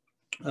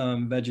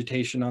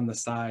vegetation on the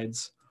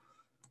sides.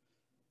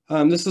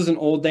 This is an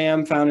old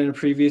dam found in a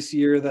previous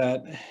year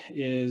that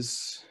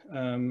is,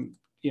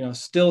 you know,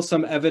 still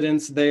some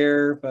evidence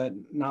there, but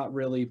not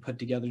really put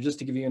together, just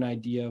to give you an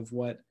idea of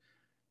what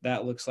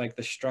that looks like.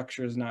 The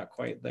structure is not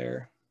quite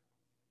there.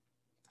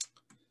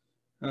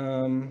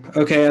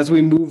 Okay, as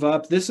we move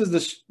up, this is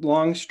the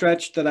long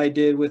stretch that I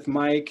did with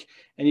Mike,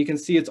 and you can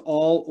see it's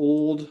all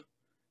old,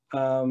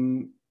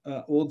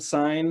 old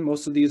sign.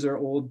 Most of these are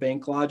old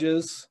bank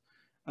lodges.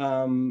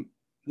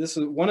 This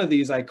is one of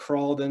these I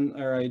crawled in,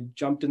 or I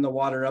jumped in the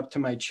water up to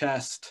my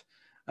chest.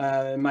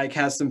 Mike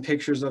has some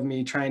pictures of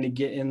me trying to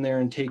get in there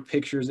and take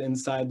pictures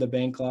inside the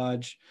bank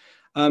lodge.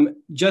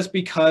 Just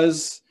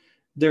because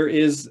there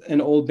is an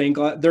old bank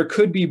lodge, there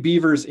could be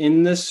beavers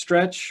in this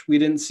stretch. We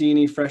didn't see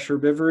any fresh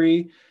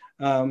herbivory,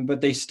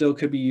 but they still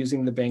could be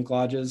using the bank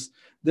lodges.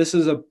 This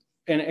is an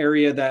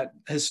area that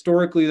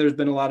historically there's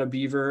been a lot of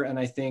beaver, and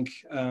I think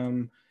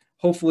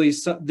hopefully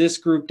this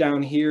group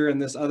down here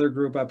and this other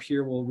group up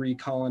here will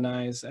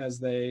recolonize as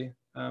they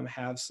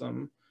have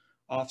some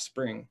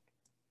offspring.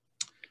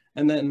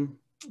 And then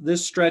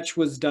this stretch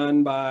was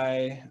done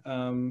by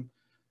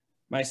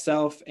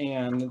myself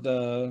and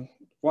the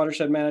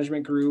watershed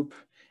management group.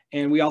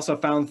 And we also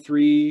found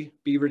 3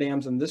 beaver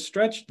dams in this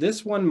stretch.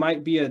 This one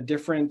might be a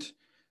different,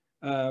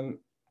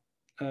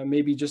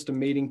 maybe just a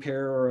mating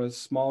pair or a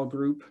small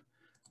group.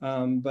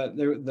 But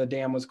the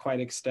dam was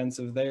quite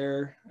extensive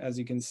there, as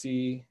you can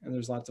see, and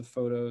there's lots of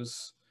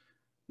photos.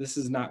 This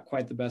is not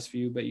quite the best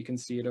view, but you can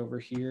see it over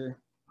here.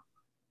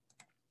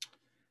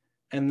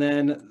 And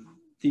then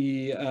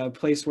the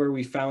place where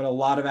we found a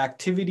lot of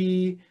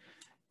activity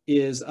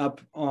is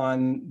up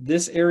on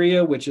this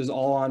area, which is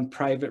all on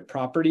private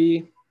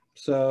property.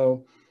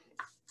 So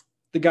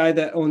the guy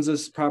that owns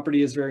this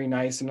property is very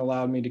nice and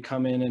allowed me to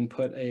come in and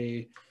put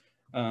a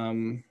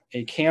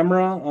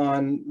camera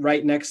on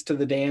right next to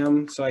the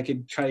dam so I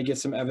could try to get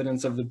some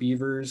evidence of the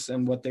beavers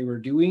and what they were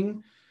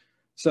doing.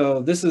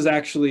 So this has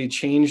actually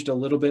changed a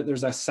little bit.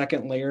 There's a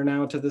second layer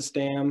now to this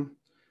dam.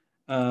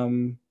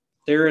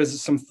 There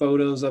is some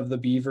photos of the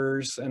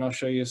beavers, and I'll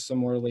show you some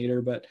more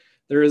later, but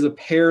there is a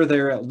pair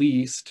there at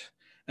least.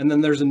 And then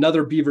there's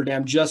another beaver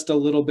dam just a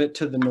little bit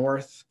to the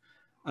north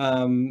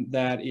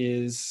that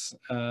is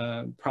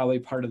probably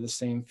part of the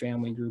same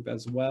family group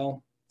as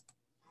well.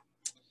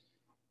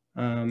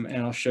 And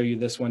I'll show you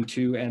this one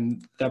too.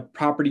 And the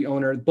property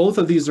owner, both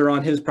of these are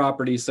on his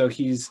property. So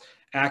he's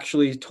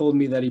actually told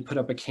me that he put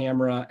up a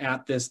camera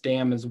at this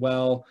dam as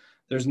well.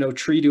 There's no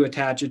tree to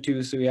attach it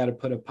to, so we had to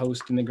put a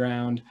post in the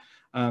ground.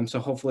 So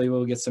hopefully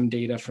we'll get some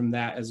data from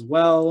that as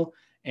well.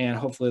 And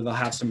hopefully they'll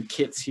have some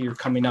kits here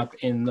coming up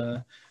in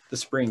the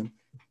spring.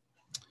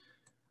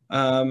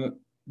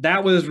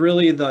 That was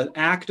really the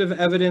active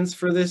evidence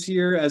for this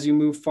year. As you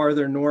move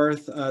farther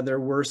north,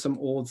 there were some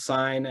old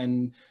sign,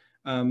 and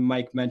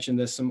Mike mentioned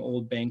this, some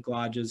old bank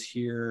lodges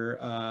here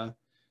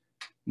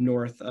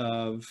north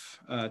of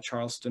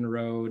Charleston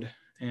Road.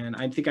 And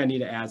I think I need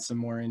to add some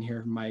more in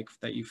here, Mike,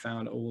 that you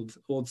found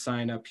old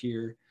sign up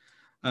here.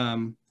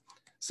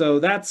 So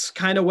that's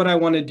kind of what I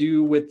want to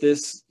do with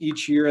this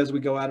each year as we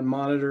go out and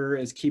monitor,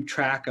 is keep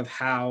track of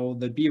how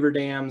the beaver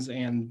dams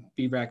and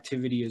beaver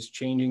activity is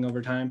changing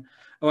over time.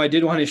 Oh, I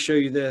did want to show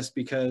you this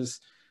because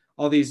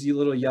all these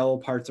little yellow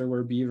parts are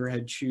where beaver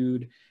had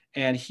chewed.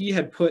 And he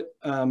had put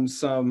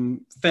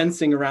some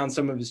fencing around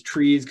some of his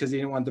trees because he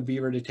didn't want the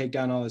beaver to take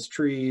down all his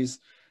trees.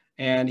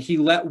 And he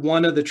let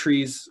one of the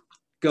trees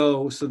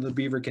go so the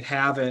beaver could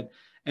have it.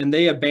 And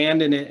they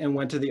abandoned it and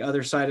went to the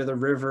other side of the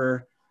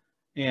river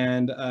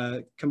and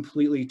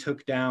completely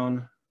took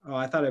down. Oh,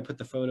 I thought I put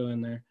the photo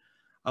in there.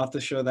 I'll have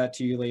to show that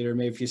to you later,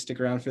 maybe if you stick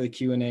around for the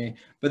Q&A.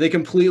 But they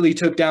completely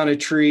took down a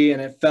tree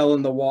and it fell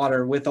in the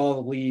water with all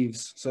the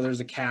leaves. So there's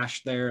a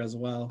cache there as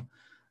well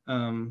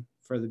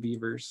for the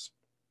beavers.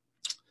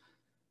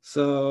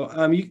 So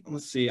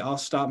let's see, I'll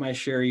stop my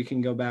share. You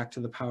can go back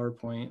to the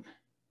PowerPoint.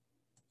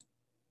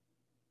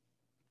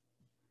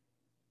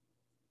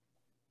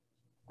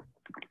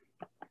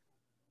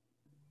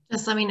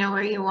 Just let me know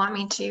where you want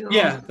me to.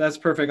 Yeah, that's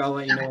perfect. I'll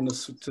let you know when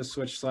to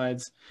switch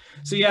slides.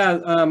 So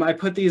yeah, I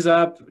put these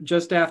up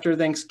just after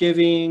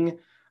Thanksgiving,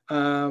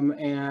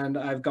 and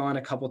I've gone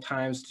a couple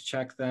times to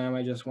check them.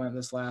 I just went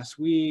this last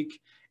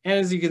week. And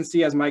as you can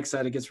see, as Mike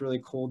said, it gets really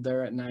cold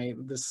there at night.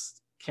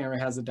 This camera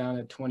has it down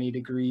at 20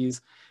 degrees.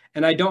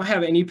 And I don't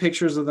have any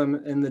pictures of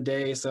them in the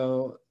day.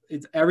 So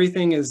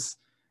everything is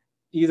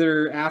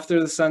either after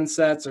the sun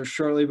sets or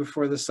shortly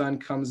before the sun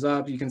comes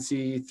up. You can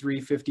see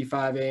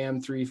 3:55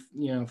 a.m.,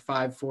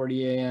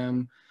 5:40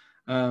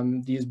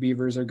 a.m. These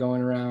beavers are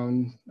going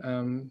around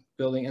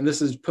building, and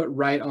this is put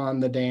right on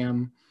the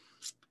dam.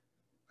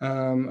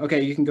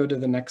 Okay, you can go to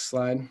the next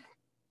slide.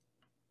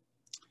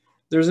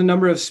 There's a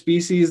number of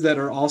species that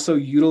are also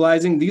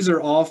utilizing, these are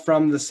all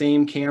from the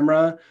same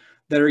camera,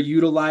 that are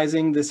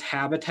utilizing this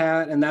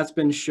habitat, and that's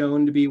been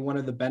shown to be one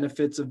of the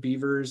benefits of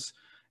beavers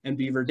and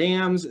beaver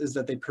dams, is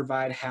that they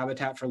provide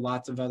habitat for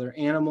lots of other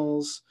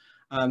animals.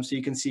 So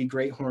you can see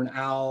great horned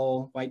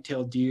owl,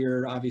 white-tailed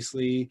deer,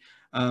 obviously,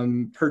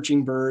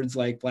 perching birds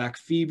like black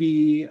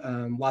phoebe,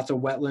 lots of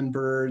wetland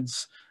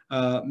birds,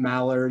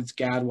 mallards,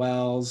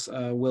 gadwalls,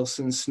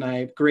 Wilson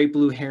snipe, great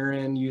blue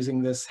heron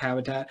using this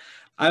habitat.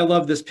 I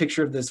love this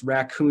picture of this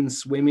raccoon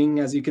swimming,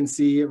 as you can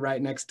see,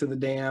 right next to the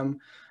dam.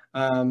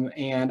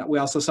 And we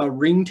also saw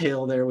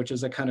ringtail there, which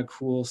is a kind of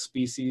cool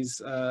species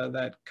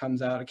that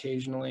comes out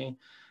occasionally.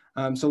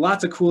 So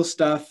lots of cool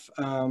stuff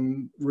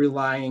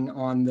relying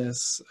on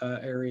this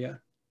area.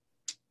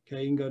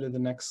 Okay, you can go to the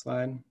next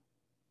slide.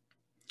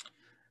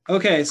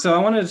 Okay, so I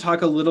wanted to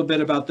talk a little bit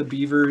about the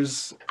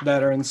beavers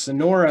that are in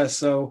Sonora.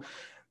 So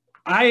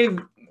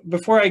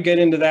before I get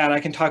into that, I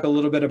can talk a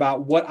little bit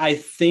about what I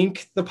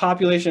think the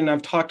population, and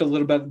I've talked a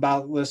little bit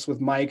about this with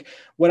Mike,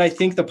 what I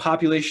think the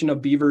population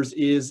of beavers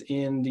is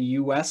in the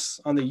US,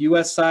 on the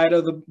US side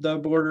of the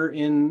border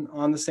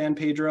on the San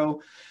Pedro.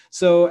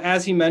 So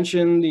as he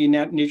mentioned, the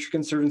Nature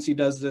Conservancy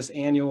does this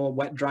annual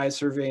wet dry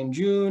survey in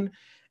June.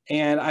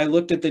 And I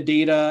looked at the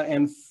data,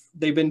 and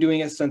they've been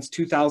doing it since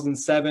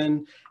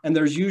 2007. And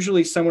there's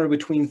usually somewhere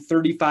between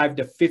 35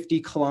 to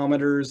 50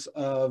 kilometers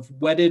of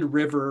wetted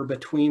river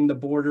between the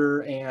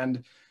border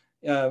and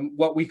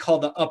what we call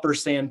the upper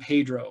San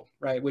Pedro,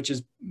 right? Which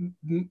is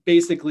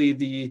basically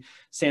the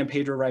San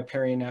Pedro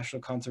Riparian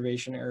National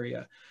Conservation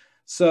Area.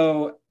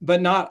 So, but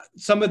not,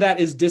 some of that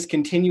is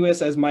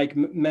discontinuous, as Mike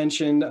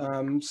mentioned.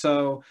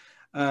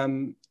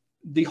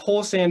 The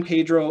whole San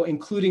Pedro,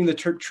 including the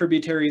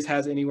tributaries,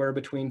 has anywhere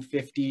between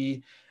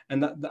 50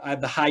 and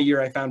the high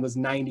year I found was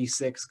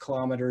 96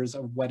 kilometers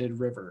of wetted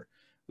river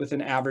with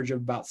an average of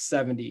about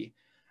 70.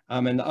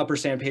 And the upper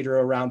San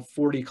Pedro around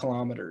 40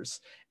 kilometers.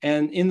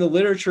 And in the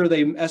literature,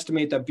 they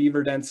estimate that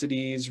beaver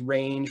densities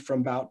range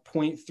from about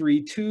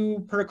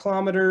 0.32 per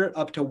kilometer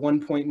up to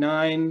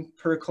 1.9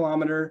 per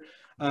kilometer,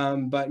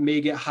 but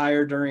may get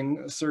higher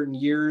during certain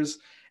years.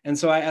 And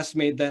so I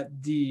estimate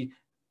that the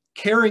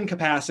carrying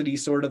capacity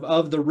sort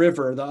of the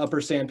river, the upper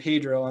San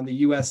Pedro on the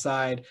US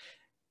side,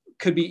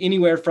 could be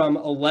anywhere from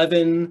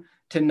 11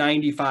 to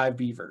 95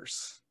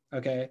 beavers,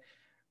 okay?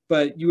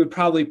 But you would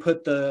probably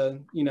put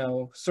the,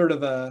 sort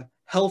of a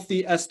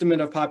healthy estimate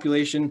of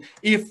population,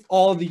 if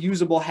all the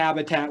usable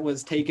habitat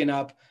was taken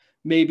up,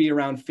 maybe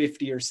around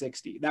 50 or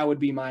 60. That would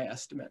be my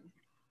estimate.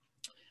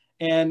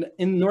 And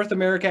in North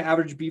America,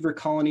 average beaver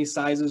colony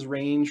sizes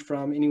range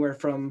from anywhere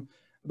from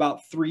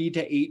about 3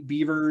 to 8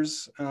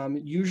 beavers.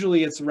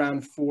 Usually it's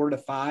around 4 to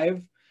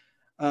 5.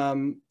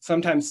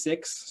 Sometimes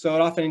 6. So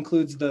it often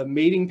includes the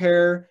mating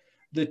pair,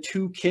 the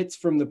 2 kits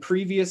from the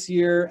previous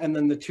year, and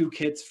then the 2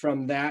 kits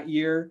from that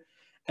year.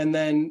 And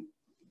then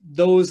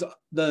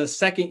the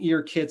second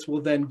year kits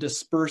will then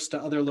disperse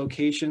to other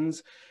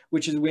locations,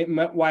 which is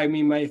why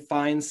we might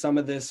find some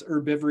of this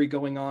herbivory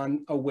going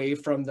on away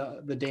from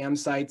the dam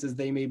sites, as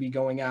they may be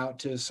going out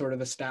to sort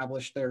of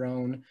establish their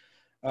own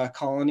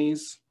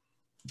colonies.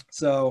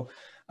 So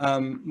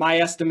my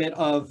estimate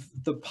of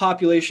the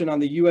population on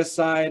the US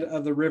side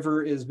of the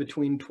river is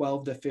between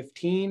 12 to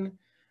 15,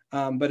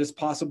 but it's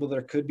possible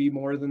there could be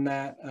more than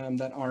that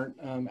that aren't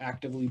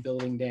actively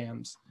building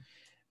dams.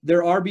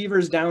 There are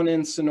beavers down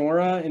in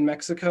Sonora in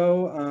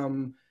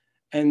Mexico.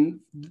 And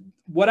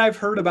what I've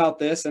heard about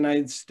this, and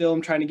I still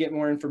am trying to get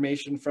more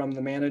information from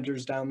the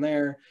managers down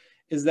there,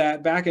 is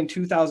that back in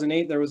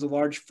 2008, there was a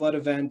large flood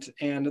event,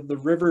 and the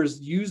rivers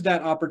used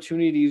that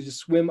opportunity to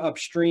swim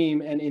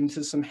upstream and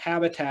into some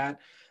habitat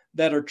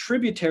that are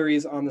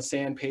tributaries on the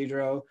San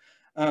Pedro,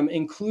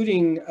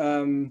 including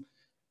an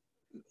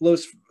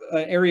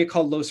area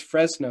called Los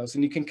Fresnos.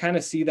 And you can kind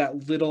of see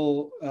that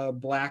little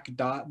black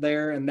dot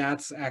there, and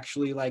that's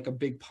actually like a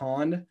big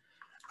pond,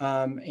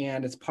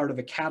 and it's part of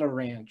a cattle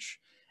ranch.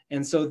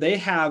 And so they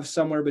have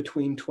somewhere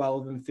between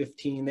 12 and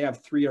 15. They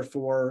have 3 or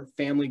 4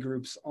 family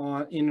groups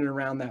in and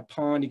around that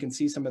pond. You can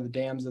see some of the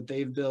dams that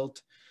they've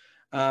built.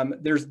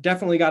 There's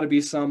definitely got to be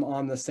some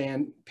on the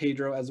San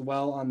Pedro as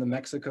well on the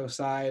Mexico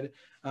side,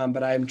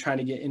 but I'm trying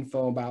to get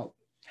info about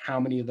how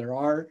many there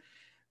are.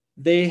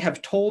 They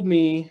have told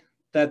me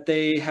that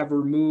they have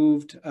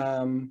removed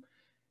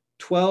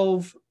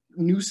 12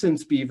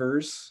 nuisance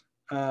beavers.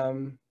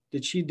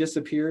 Did she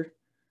disappear?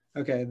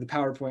 Okay, the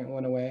PowerPoint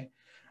went away.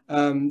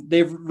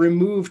 They've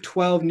removed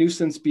 12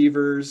 nuisance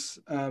beavers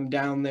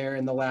down there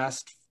in the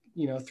last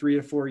 3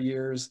 to 4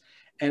 years,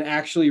 and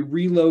actually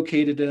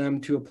relocated them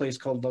to a place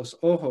called Los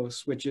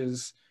Ojos, which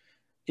is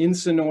in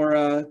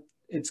Sonora.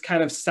 It's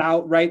kind of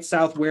right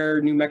south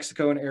where New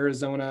Mexico and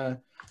Arizona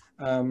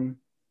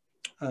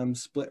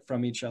split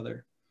from each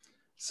other.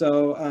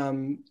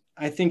 So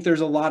I think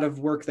there's a lot of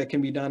work that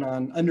can be done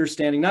on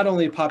understanding not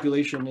only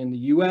population in the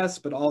US,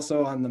 but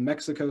also on the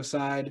Mexico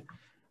side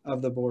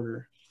of the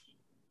border.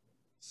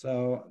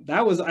 So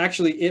that was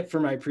actually it for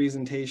my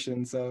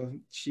presentation. So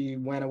she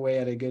went away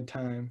at a good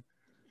time.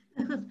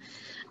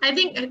 I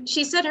think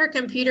she said her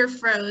computer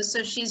froze,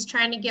 so she's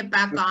trying to get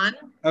back on.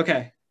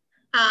 Okay.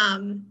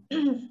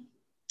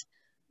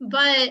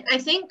 But I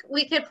think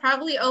we could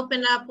probably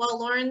open up while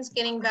Lauren's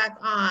getting back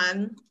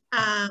on.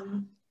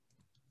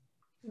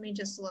 Let me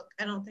just look.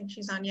 I don't think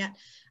she's on yet.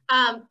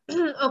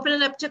 Open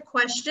it up to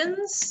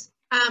questions.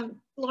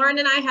 Lauren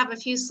and I have a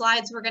few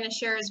slides we're going to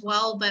share as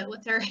well, but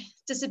with her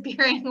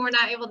disappearing, we're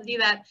not able to do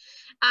that.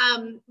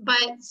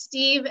 But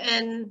Steve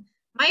and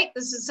Mike,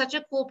 this is such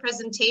a cool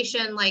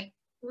presentation, like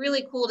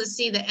really cool to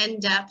see the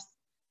in-depth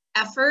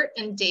effort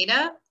and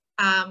data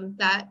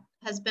that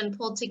has been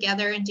pulled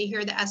together and to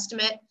hear the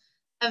estimate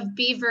of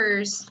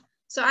beavers.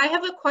 So I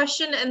have a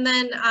question, and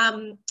then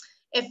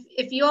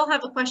if you all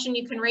have a question,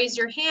 you can raise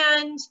your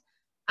hand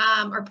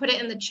or put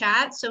it in the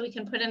chat so we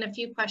can put in a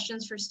few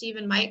questions for Steve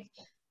and Mike.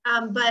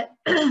 But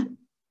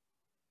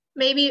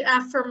maybe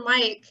for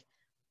Mike,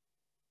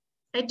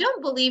 I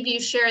don't believe you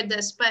shared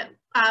this, but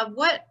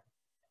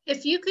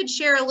if you could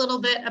share a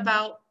little bit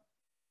about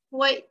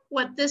what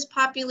this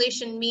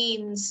population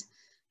means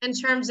in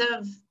terms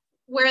of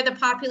where the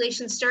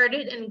population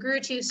started and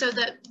grew to. So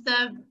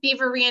the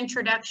beaver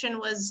reintroduction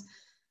was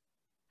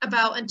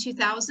about in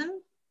 2000.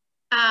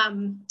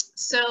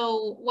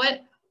 So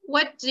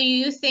what do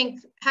you think,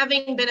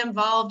 having been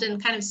involved in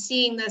kind of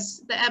seeing the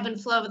ebb and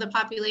flow of the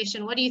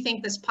population, what do you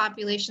think this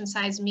population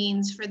size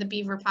means for the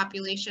beaver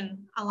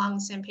population along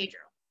San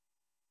Pedro?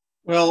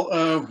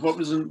 Well, what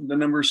was the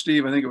number,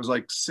 Steve? I think it was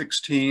like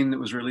 16 that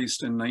was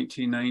released in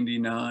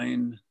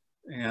 1999.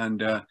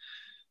 And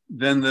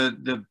then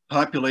the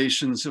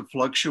populations have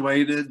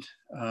fluctuated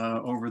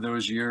over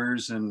those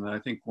years. And I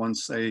think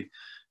once they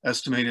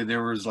estimated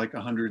there was like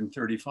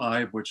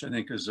 135, which I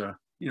think is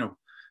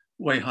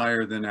way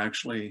higher than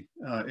actually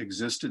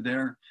existed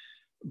there.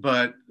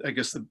 But I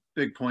guess the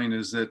big point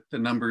is that the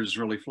numbers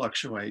really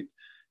fluctuate.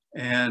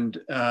 And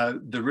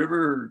the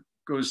river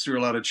goes through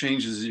a lot of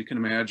changes, as you can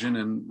imagine,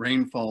 and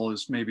rainfall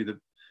is maybe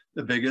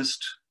the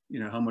biggest.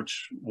 How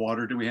much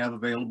water do we have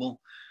available?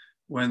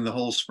 When the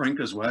whole spring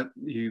is wet,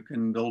 you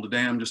can build a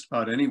dam just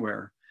about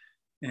anywhere.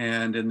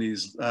 And in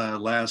these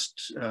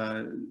last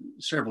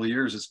several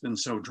years, it's been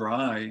so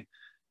dry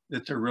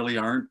that there really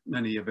aren't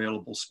many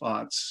available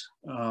spots.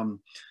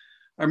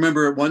 I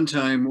remember at one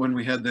time when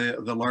we had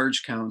the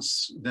large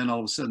counts, then all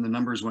of a sudden the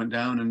numbers went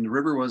down and the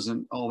river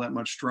wasn't all that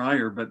much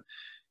drier. But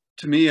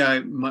to me,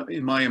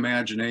 in my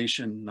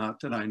imagination, not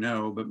that I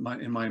know, but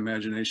in my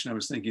imagination, I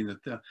was thinking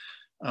that the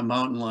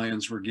mountain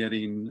lions were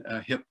getting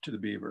hip to the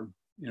beaver.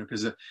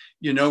 Because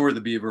where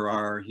the beaver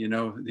are,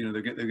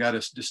 they've got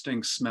a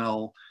distinct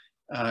smell.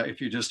 If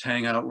you just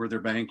hang out where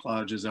their bank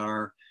lodges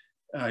are,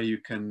 you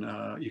can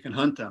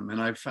hunt them. And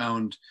I've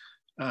found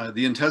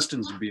the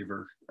intestines of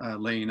beaver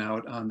laying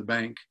out on the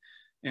bank.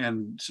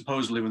 And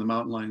supposedly when the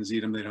mountain lions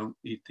eat them, they don't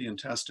eat the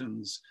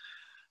intestines.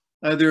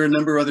 There are a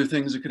number of other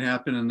things that could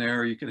happen in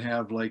there. You could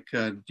have like,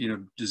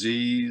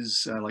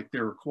 disease, like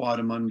there were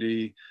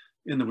quadamundi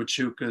in the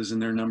Huachucas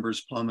and their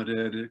numbers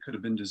plummeted. It could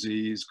have been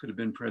disease, could have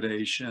been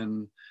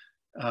predation,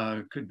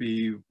 could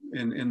be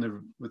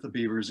with the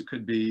beavers, it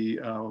could be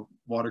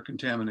water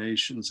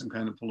contamination, some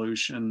kind of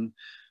pollution,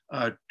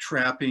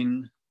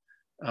 trapping.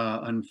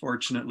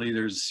 Unfortunately,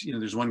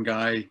 there's one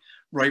guy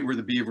right where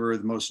the beaver are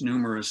the most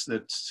numerous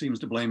that seems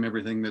to blame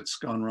everything that's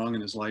gone wrong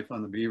in his life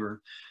on the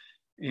beaver.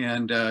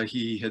 And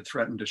he had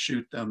threatened to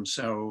shoot them.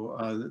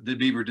 So the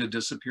beaver did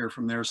disappear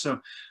from there. So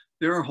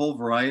there are a whole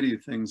variety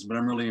of things, but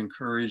I'm really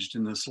encouraged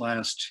in this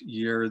last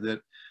year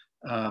that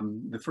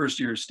the first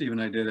year Steve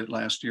and I did it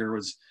last year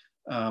was,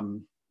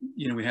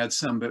 we had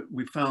some, but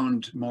we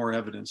found more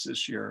evidence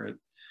this year.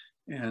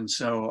 And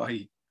so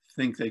I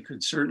think they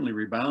could certainly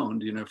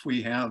rebound. If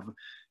we have,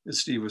 as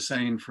Steve was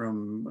saying,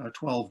 from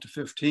 12 to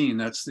 15,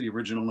 that's the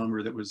original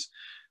number that was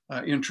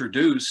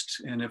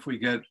introduced. And if we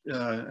get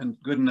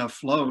good enough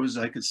flows,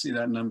 I could see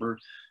that number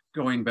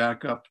going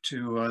back up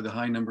to the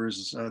high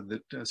numbers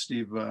that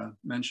Steve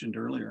mentioned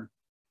earlier.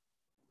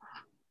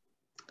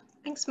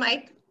 Thanks,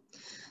 Mike.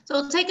 So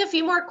we'll take a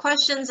few more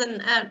questions,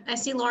 and I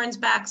see Lauren's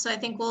back, so I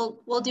think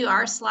we'll do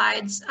our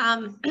slides.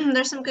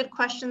 There's some good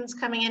questions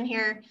coming in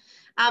here.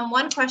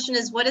 One question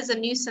is, what is a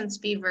nuisance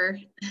beaver?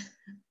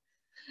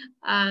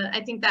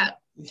 I think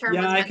that term.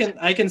 Yeah,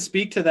 I can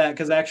speak to that,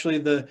 because actually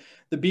the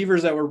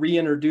beavers that were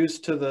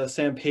reintroduced to the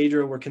San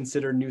Pedro were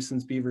considered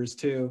nuisance beavers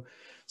too.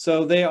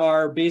 So they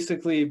are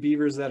basically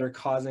beavers that are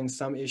causing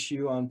some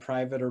issue on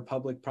private or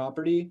public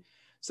property.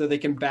 So they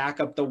can back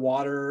up the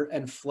water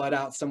and flood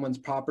out someone's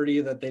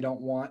property that they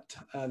don't want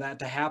that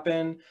to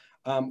happen.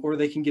 Or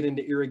they can get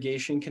into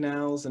irrigation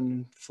canals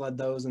and flood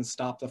those and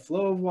stop the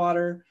flow of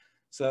water.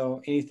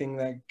 So anything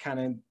that kind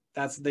of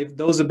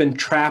those have been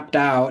trapped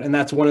out, and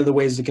that's one of the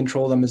ways to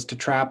control them is to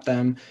trap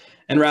them.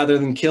 And rather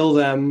than kill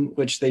them,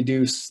 which they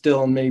do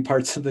still in many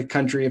parts of the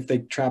country if they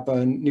trap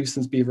a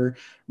nuisance beaver,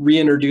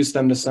 reintroduce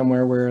them to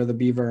somewhere where the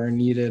beaver are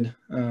needed.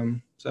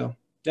 So,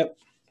 yep.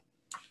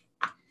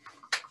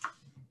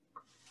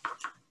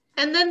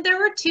 And then there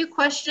were two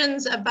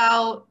questions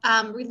about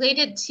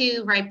related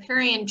to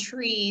riparian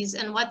trees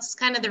and what's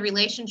kind of the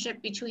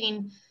relationship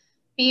between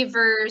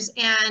beavers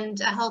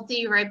and a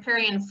healthy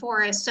riparian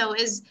forest. So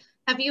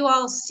have you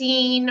all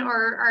seen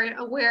or are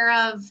aware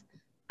of,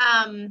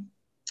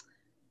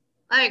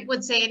 I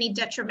would say, any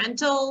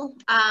detrimental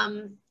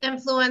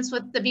influence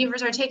with the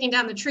beavers are taking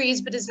down the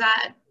trees, but is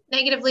that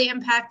negatively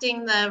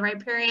impacting the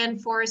riparian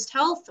forest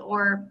health,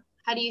 or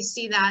how do you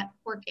see that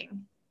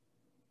working?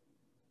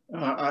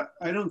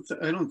 I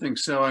don't think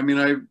so. I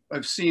mean,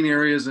 I've seen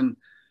areas, and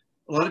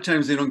a lot of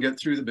times they don't get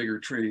through the bigger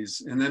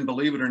trees. And then,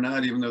 believe it or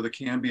not, even though the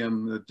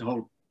cambium, the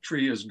whole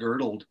tree is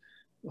girdled,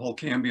 the whole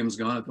cambium's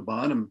gone at the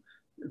bottom,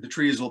 the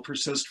trees will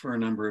persist for a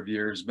number of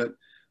years. But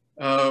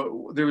I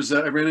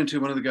ran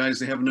into one of the guys.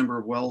 They have a number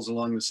of wells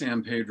along the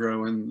San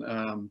Pedro,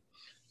 and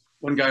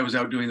one guy was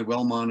out doing the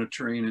well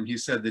monitoring, and he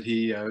said that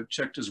he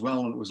checked his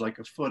well and it was like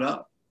a foot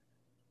up.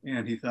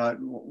 And he thought,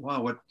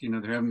 wow,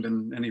 there haven't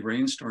been any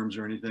rainstorms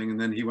or anything. And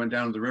then he went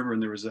down to the river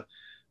and there was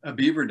a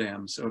beaver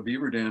dam. So a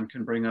beaver dam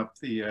can bring up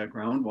the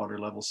groundwater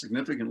level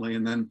significantly,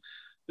 and then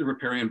the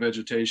riparian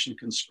vegetation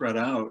can spread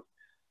out.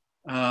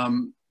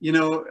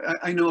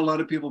 I know a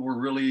lot of people were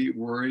really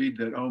worried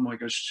that, oh my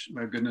gosh,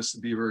 my goodness,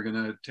 the beaver are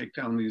gonna take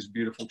down these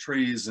beautiful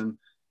trees. And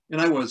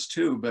I was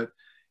too, but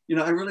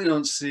I really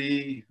don't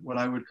see what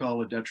I would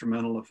call a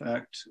detrimental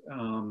effect.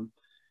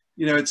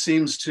 It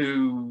seems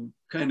to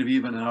kind of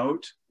even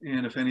out.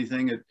 And if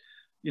anything, it,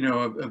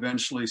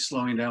 eventually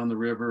slowing down the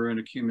river and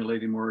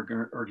accumulating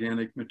more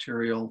organic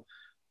material.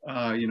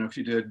 If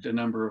you did a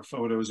number of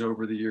photos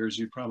over the years,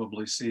 you'd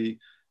probably see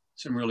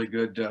some really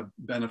good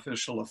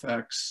beneficial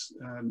effects.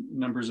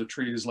 Numbers of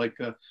trees like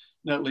the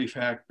nutleaf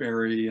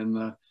hackberry and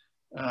the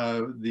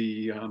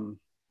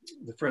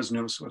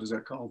Fresnos, what is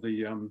that called?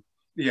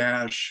 The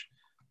ash,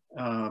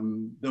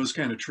 those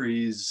kind of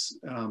trees.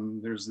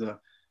 There's the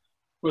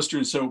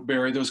Western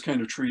soapberry, those kind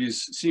of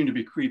trees seem to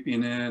be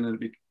creeping in,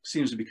 and it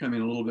seems to be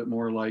becoming a little bit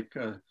more like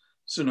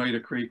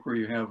Sonoyta Creek, where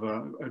you have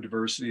a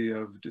diversity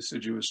of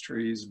deciduous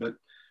trees. But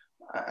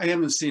I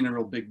haven't seen a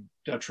real big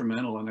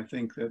detrimental, and I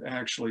think that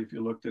actually, if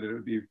you looked at it, it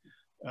would be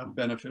a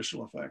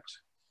beneficial effect.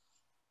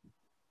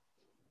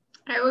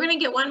 All right, we're going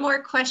to get one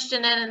more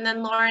question in, and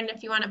then Lauren,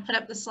 if you want to put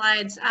up the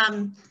slides.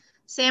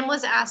 Sam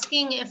was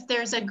asking if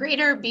there's a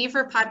greater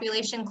beaver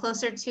population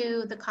closer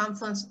to the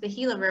confluence of the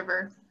Gila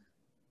River.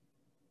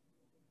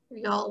 Are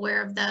you all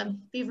aware of the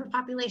beaver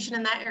population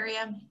in that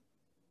area?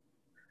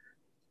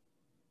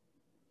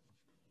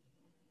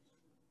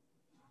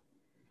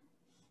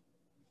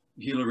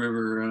 Gila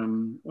River,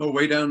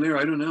 way down there,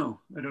 I don't know.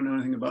 I don't know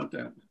anything about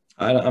that.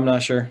 I'm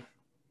not sure.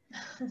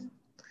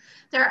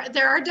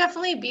 There are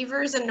definitely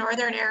beavers in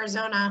northern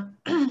Arizona,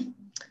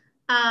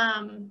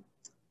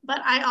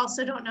 but I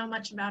also don't know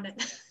much about it.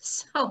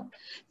 So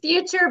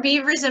future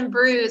Beavers and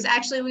Brews,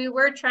 actually we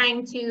were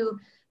trying to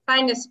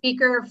find a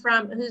speaker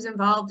who's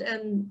involved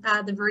in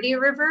the Verde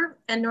River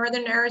in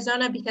northern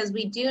Arizona, because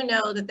we do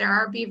know that there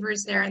are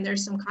beavers there and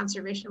there's some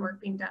conservation work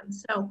being done.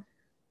 So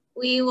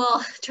we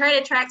will try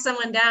to track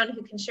someone down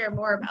who can share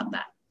more about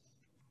that.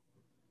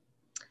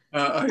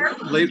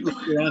 Later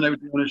on, I would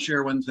want to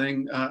share one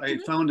thing. I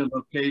found a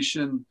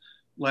location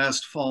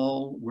last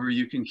fall where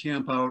you can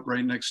camp out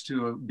right next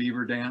to a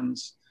beaver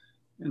dams.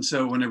 And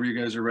so whenever you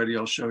guys are ready,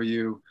 I'll show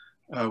you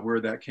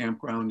where that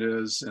campground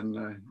is. And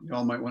you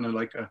all might want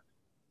to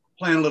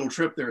plan a little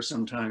trip there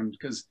sometime,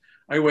 because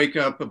I wake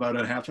up about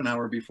a half an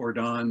hour before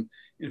dawn.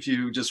 If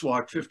you just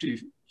walk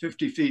 50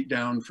 feet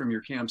down from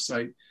your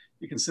campsite,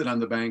 you can sit on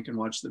the bank and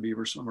watch the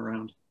beaver swim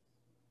around.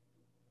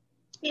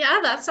 Yeah,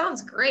 that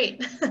sounds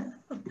great.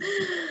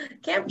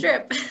 Camp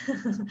trip. Do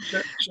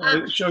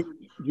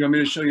you want me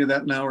to show you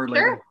that now or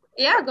later? Sure.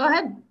 Yeah, go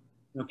ahead.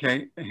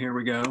 Okay, here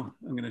we go.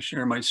 I'm going to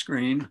share my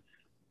screen.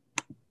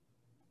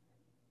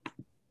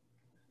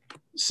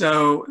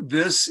 So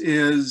this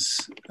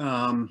is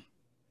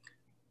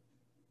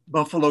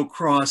Buffalo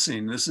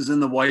Crossing. This is in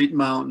the White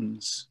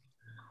Mountains.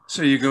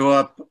 So you go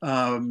up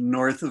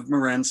north of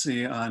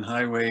Morenci on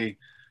Highway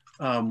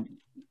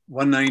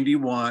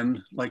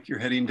 191, like you're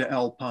heading to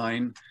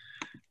Alpine,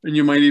 and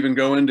you might even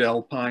go into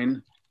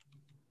Alpine,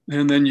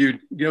 and then you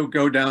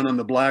go down on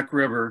the Black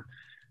River.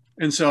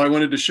 And so I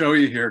wanted to show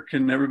you here.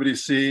 Can everybody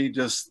see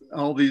just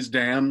all these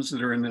dams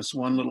that are in this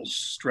one little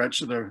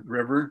stretch of the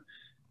river?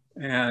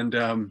 And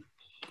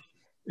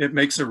it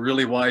makes a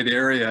really wide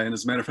area. And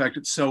as a matter of fact,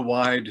 it's so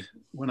wide,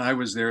 when I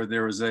was there,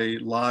 there was a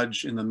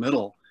lodge in the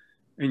middle,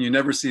 and you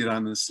never see it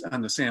on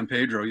the San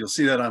Pedro. You'll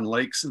see that on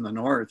lakes in the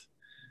north,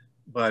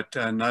 but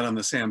not on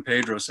the San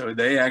Pedro. So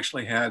they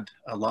actually had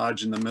a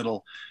lodge in the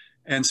middle.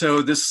 And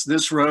so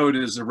this road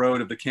is the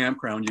road of the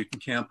campground. You can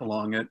camp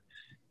along it.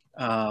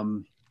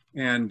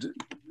 And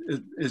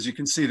as you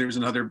can see, there's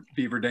another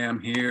beaver dam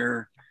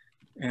here.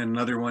 and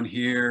another one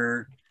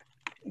here.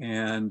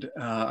 And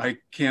I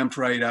camped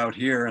right out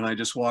here, and I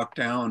just walked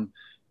down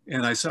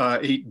and I saw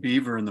 8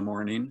 beaver in the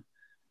morning.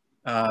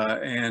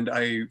 And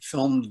I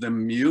filmed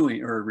them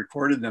mewing, or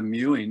recorded them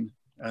mewing.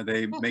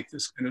 They make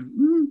this kind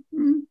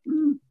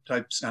of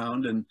type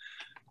sound, and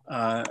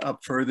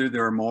up further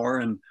there are more,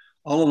 and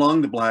all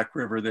along the Black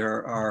River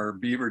there are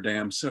beaver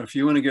dams. So if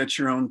you want to get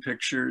your own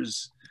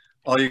pictures,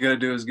 all you got to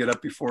do is get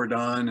up before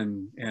dawn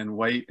and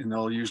wait, and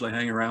they'll usually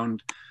hang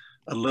around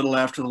a little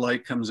after the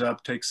light comes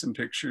up, take some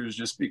pictures,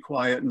 just be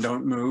quiet and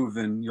don't move,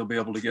 and you'll be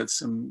able to get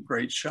some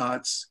great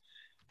shots.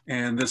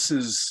 And this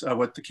is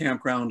what the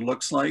campground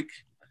looks like.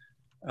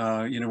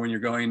 You know, when you're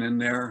going in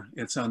there,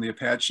 it's on the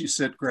Apache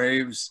sit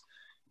graves.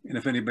 And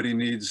if anybody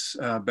needs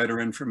better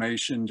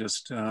information,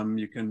 just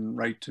you can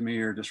write to me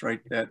or just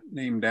write that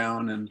name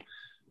down, and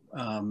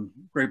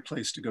great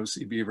place to go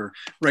see beaver.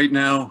 Right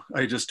now,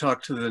 I just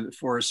talked to the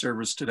Forest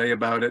Service today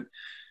about it,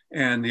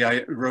 and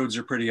the roads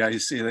are pretty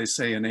icy. They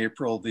say in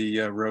April, the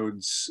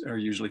roads are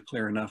usually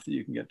clear enough that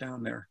you can get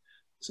down there.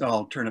 So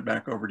I'll turn it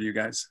back over to you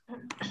guys.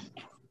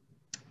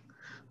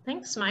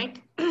 Thanks,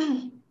 Mike.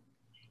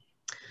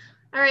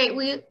 All right,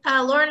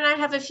 Lauren and I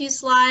have a few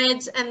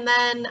slides, and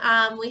then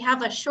we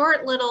have a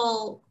short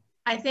little,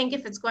 I think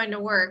if it's going to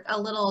work,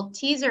 a little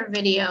teaser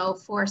video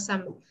for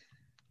some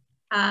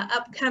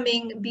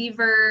upcoming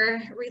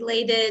beaver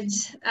related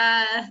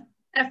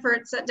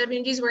efforts that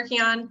WMG is working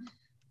on.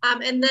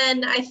 And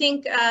then I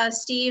think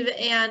Steve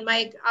and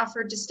Mike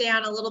offered to stay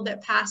on a little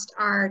bit past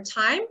our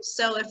time.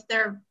 So if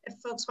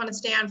folks want to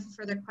stay on for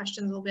further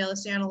questions, we'll be able to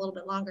stay on a little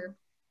bit longer.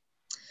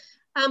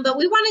 But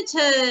we wanted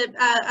to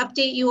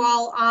update you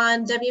all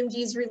on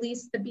WMG's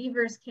Release the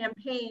Beavers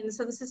campaign.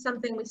 So this is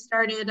something we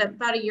started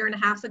about 1.5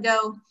 years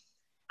ago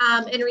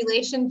in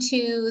relation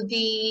to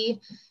the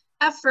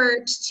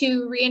effort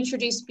to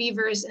reintroduce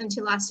beavers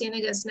into Las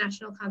Ciénegas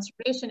National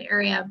Conservation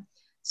Area.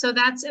 So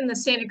that's in the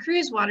Santa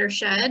Cruz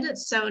watershed,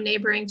 so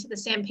neighboring to the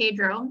San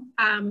Pedro.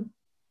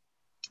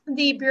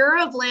 The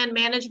Bureau of Land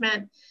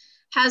Management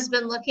has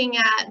been looking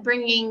at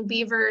bringing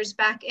beavers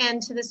back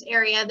into this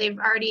area. They've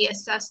already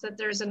assessed that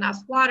there's enough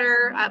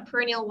water,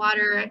 perennial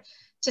water,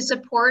 to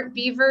support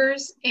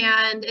beavers,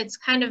 and it's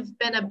kind of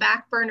been a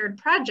backburnered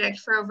project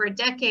for over a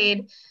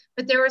decade,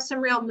 but there was some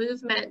real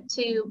movement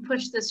to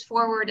push this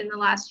forward in the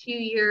last few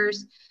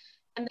years,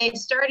 and they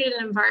started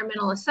an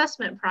environmental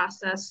assessment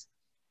process.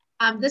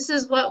 This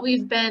is what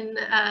we've been,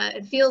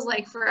 it feels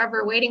like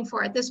forever waiting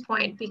for at this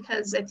point,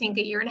 because I think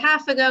 1.5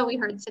 years ago we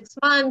heard 6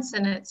 months,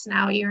 and it's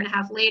now 1.5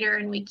 years later,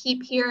 and we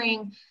keep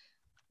hearing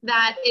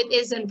that it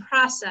is in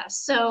process.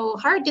 So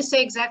hard to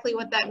say exactly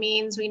what that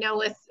means. We know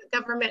with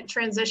government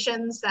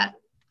transitions that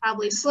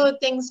probably slowed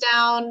things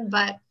down,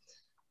 but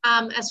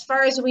as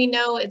far as we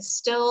know, it's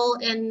still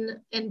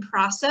in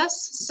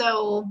process.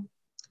 So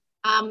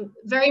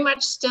very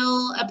much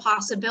still a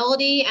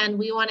possibility, and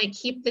we want to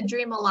keep the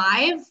dream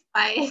alive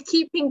by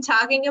keeping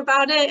talking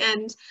about it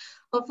and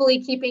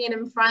hopefully keeping it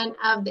in front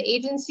of the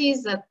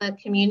agencies that the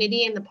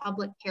community and the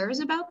public cares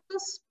about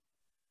this.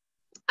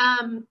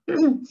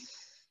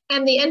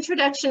 And the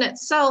introduction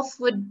itself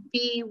would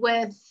be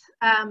with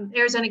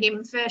Arizona Game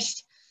and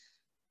Fish.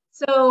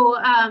 So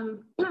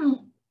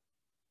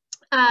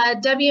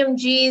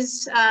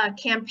WMG's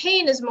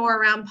campaign is more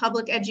around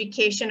public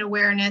education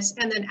awareness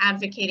and then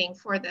advocating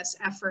for this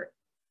effort.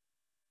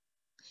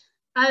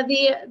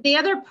 The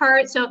other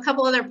part, so a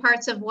couple other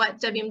parts of what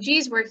WMG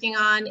is working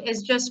on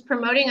is just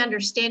promoting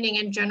understanding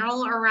in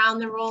general around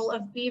the role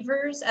of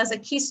beavers as a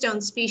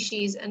keystone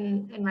species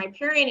in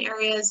riparian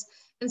areas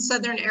in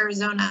southern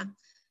Arizona.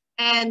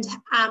 And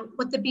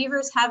with the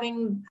beavers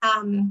having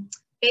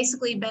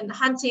basically been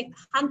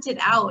hunted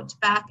out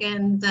back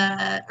in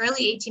the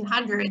early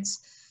 1800s,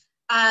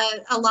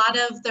 a lot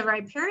of the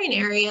riparian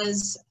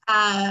areas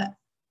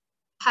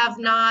have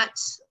not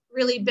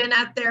really been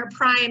at their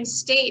prime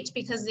state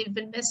because they've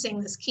been missing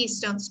this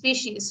keystone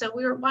species. So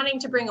we were wanting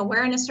to bring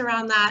awareness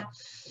around that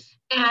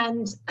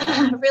and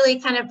really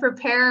kind of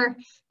prepare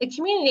the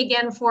community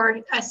again for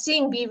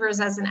seeing beavers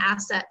as an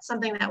asset,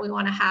 something that we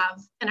want to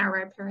have in our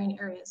riparian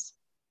areas.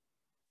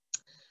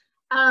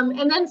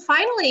 And then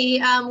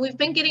finally, we've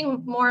been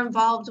getting more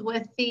involved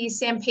with the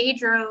San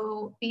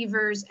Pedro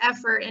Beavers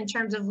effort in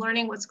terms of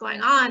learning what's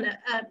going on.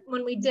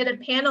 When we did a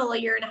panel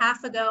 1.5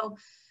 years ago,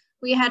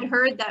 we had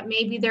heard that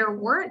maybe there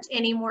weren't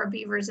any more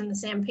beavers in the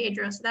San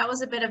Pedro. So that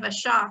was a bit of a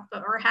shock,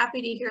 but we're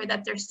happy to hear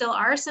that there still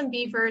are some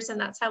beavers, and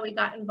that's how we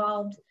got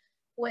involved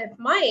with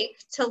Mike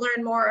to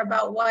learn more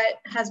about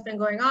what has been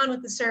going on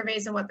with the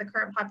surveys and what the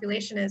current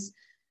population is.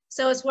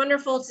 So it's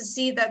wonderful to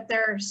see that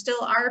there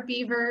still are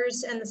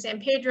beavers in the San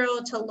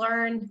Pedro, to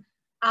learn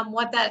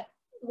what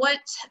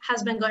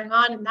has been going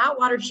on in that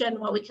watershed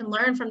and what we can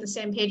learn from the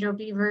San Pedro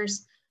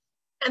beavers.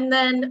 And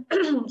then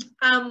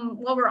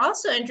what we're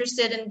also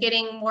interested in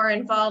getting more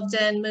involved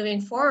in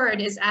moving forward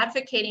is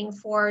advocating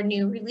for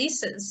new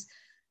releases,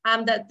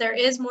 that there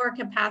is more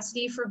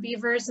capacity for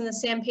beavers in the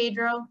San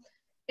Pedro.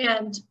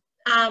 And,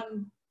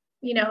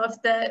 you know,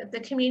 if the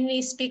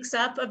community speaks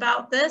up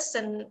about this,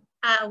 and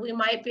we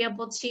might be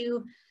able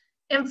to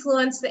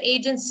influence the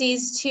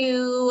agencies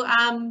to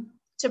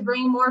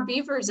bring more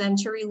beavers in,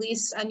 to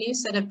release a new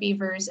set of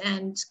beavers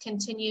and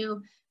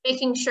continue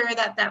making sure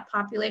that that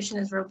population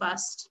is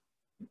robust.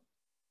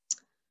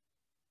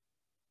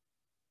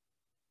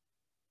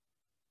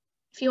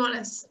 If you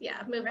want to,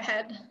 yeah, move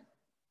ahead.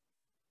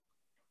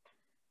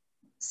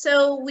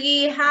 So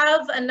we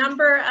have a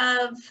number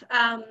of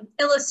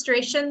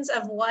illustrations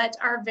of what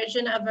our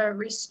vision of a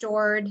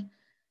restored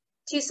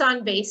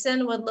Tucson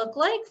Basin would look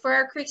like for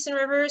our creeks and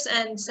rivers.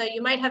 And so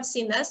you might have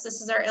seen this.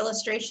 This is our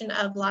illustration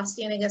of Las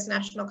Ciénegas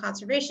National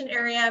Conservation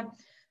Area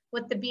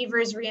with the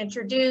beavers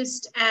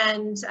reintroduced.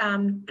 And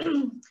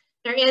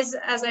there is,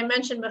 as I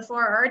mentioned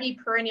before, already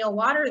perennial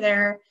water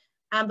there.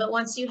 But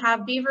once you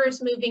have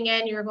beavers moving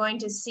in, you're going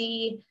to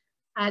see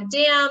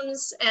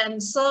dams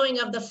and slowing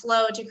of the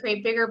flow to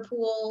create bigger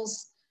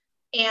pools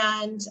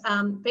and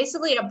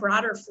basically a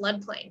broader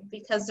floodplain,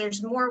 because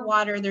there's more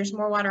water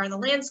on the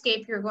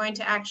landscape. You're going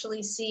to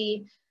actually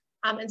see,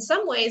 in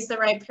some ways, the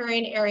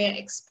riparian area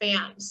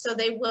expand. So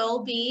they will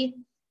be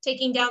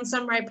taking down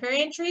some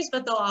riparian trees,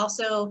 but they'll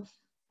also,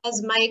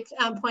 as Mike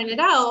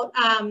pointed out,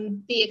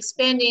 be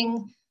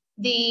expanding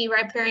the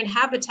riparian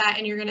habitat,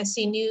 and you're going to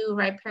see new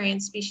riparian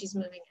species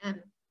moving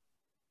in.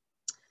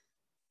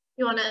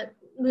 You want to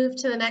move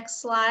to the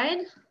next slide?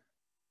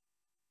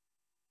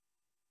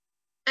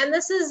 And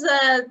this is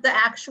the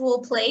actual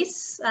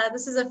place.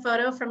 This is a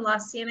photo from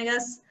Las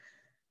Ciénegas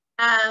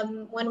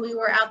when we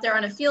were out there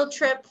on a field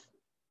trip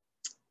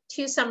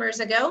 2 summers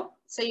ago.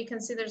 So you can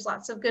see there's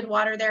lots of good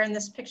water there, and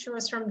this picture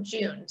was from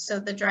June, so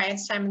the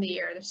driest time of the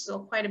year. There's still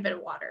quite a bit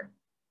of water.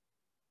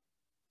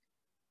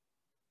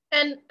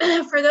 And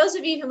for those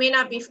of you who may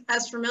not be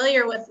as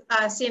familiar with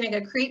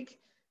Ciénega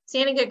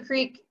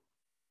Creek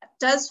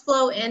does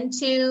flow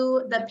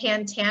into the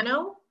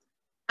Pantano,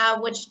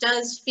 which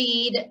does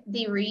feed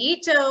the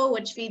Rillito,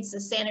 which feeds the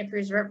Santa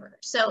Cruz River.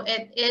 So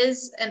it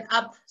is an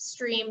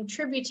upstream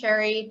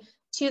tributary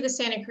to the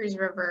Santa Cruz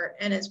River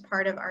and is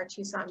part of our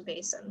Tucson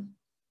Basin.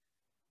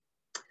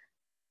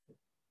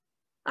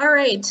 All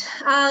right,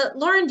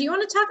 Lauren, do you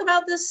want to talk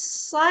about this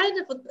slide,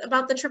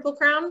 about the Triple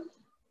Crown?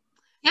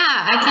 Yeah,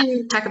 I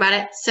can talk about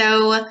it.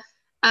 So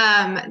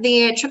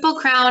the Triple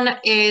Crown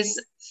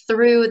is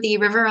through the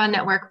River Run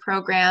Network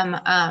program.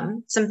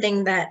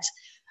 Something that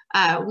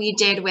we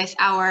did with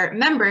our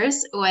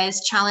members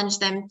was challenge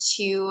them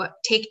to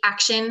take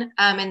action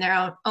in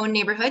their own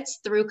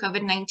neighborhoods through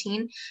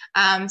COVID-19.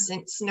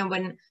 Since no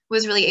one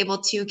was really able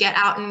to get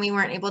out and we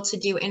weren't able to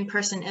do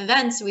in-person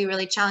events, we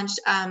really challenged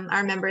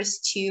our members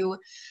to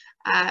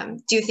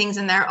do things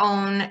in their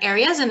own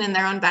areas and in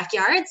their own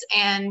backyards.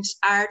 And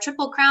our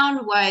Triple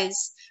Crown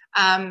was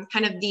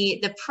kind of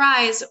the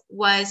prize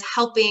was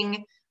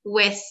helping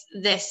with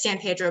this San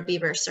Pedro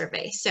Beaver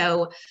survey.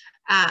 So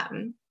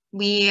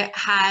we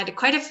had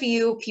quite a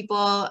few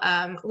people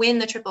win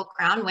the Triple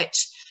Crown,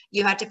 which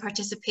you had to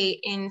participate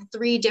in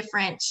 3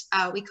 different,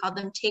 we called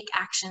them take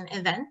action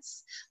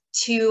events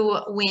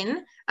to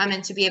win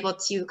and to be able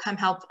to come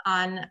help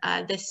on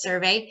this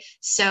survey.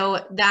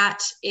 So that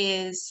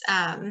is,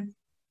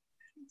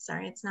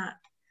 sorry, it's not,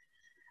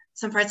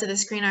 some parts of the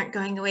screen aren't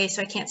going away,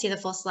 so I can't see the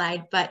full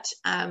slide, but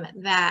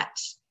that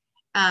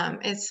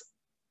is,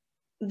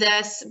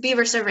 this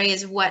Beaver survey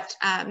is what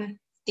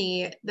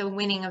the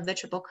winning of the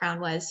Triple Crown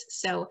was.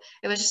 So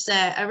it was just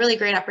a really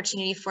great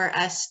opportunity for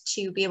us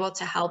to be able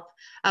to help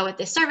with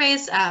the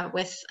surveys,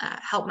 with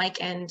help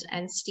Mike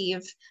and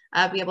Steve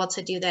be able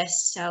to do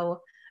this.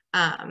 So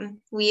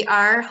we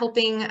are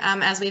hoping,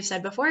 as we've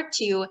said before,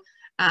 to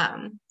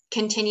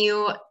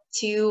continue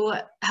to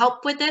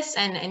help with this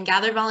and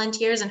gather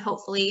volunteers, and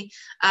hopefully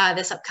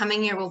this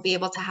upcoming year we'll be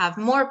able to have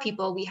more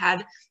people. We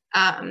had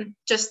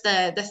just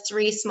the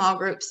 3 small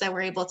groups that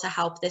were able to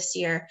help this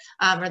year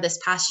or this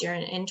past year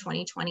in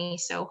 2020.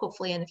 So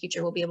hopefully in the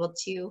future we'll be able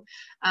to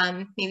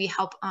maybe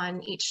help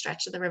on each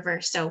stretch of the river.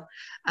 So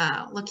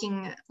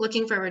looking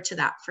forward to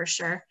that for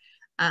sure.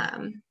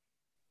 And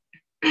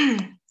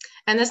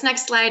this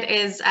next slide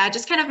is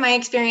just kind of my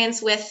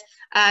experience with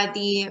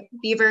the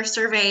Beaver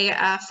survey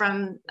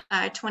from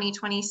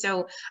 2020.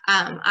 So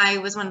I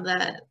was one of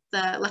the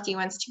lucky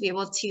ones to be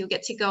able to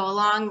get to go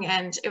along,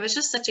 and it was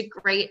just such a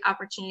great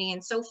opportunity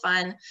and so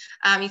fun.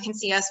 You can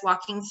see us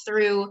walking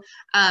through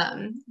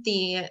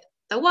the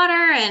water,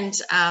 and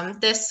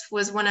this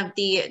was one of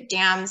the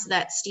dams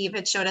that Steve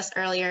had showed us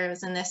earlier. It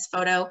was in this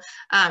photo.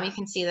 You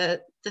can see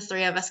the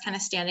 3 of us kind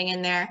of standing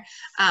in there.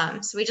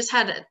 So we just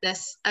had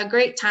a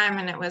great time,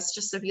 and it was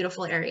just a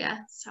beautiful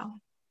area. So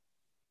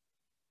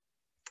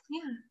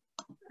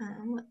yeah,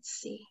 let's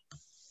see.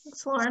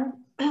 Thanks, Lauren.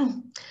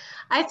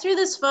 I threw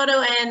this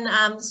photo in,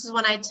 this is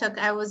one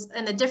I was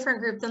in a different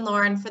group than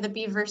Lauren for the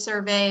Beaver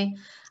survey.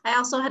 I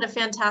also had a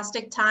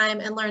fantastic time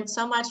and learned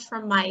so much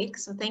from Mike.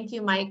 So thank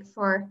you, Mike,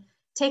 for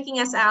taking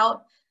us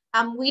out.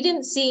 We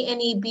didn't see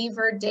any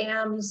beaver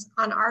dams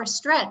on our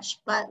stretch,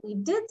 but we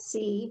did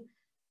see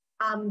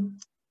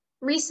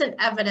recent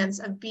evidence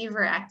of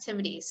beaver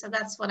activity. So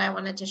that's what I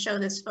wanted to show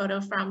this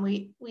photo from.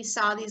 We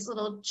saw these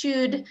little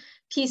chewed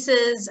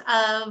pieces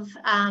of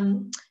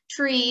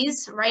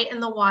trees right in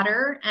the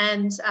water,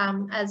 and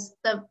as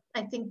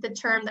I think the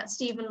term that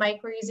Steve and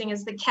Mike were using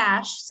is the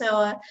cache.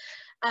 So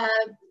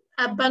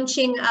a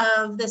bunching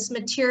of this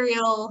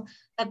material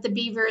that the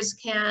beavers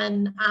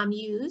can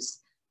use,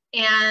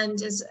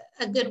 and is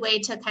a good way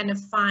to kind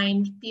of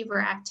find beaver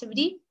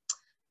activity.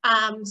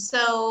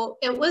 So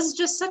it was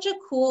just such a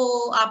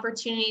cool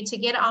opportunity to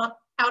get out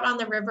on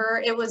the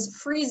river. It was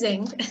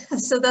freezing.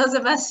 So those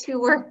of us who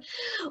were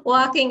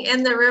walking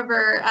in the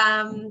river,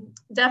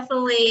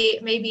 definitely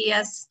maybe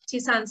us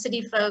Tucson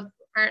City folk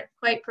aren't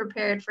quite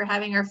prepared for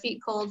having our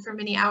feet cold for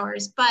many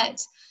hours,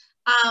 but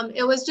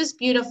it was just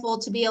beautiful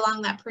to be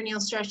along that perennial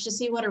stretch, to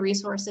see what a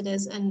resource it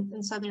is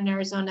in Southern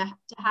Arizona,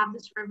 to have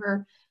this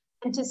river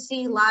and to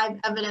see live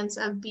evidence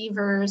of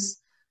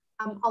beavers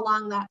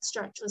along that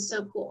stretch was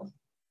so cool.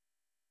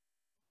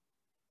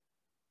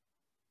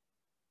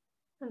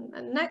 And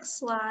the next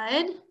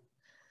slide.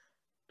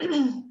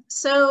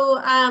 So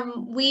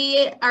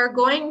we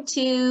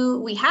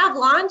have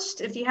launched,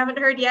 if you haven't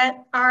heard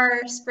yet,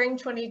 our spring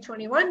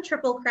 2021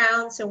 Triple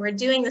Crown. So we're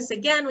doing this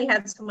again. We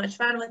had so much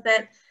fun with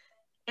it.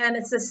 And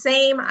it's the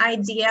same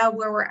idea,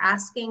 where we're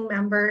asking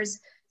members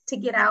to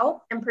get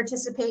out and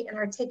participate in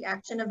our Take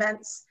Action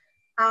events.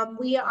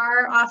 We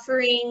are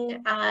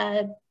offering,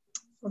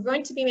 we're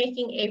going to be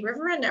making a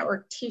River Run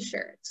Network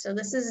t-shirt. So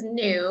this is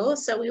new.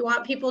 So we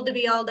want people to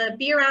be able to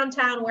be around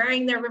town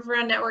wearing their River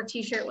Run Network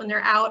t-shirt when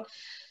they're out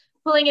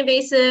pulling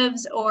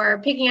invasives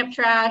or picking up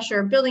trash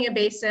or building a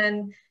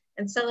basin,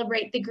 and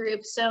celebrate the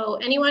group. So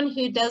anyone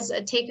who does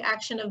a Take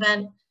Action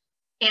event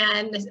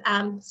and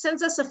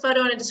sends us a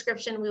photo and a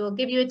description, we will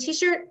give you a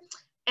t-shirt.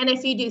 And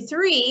if you do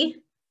 3,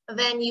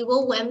 then you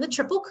will win the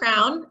Triple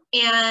Crown.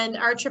 And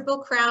our Triple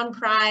Crown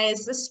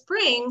prize this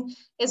spring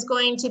is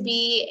going to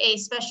be a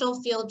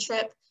special field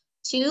trip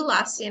to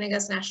Las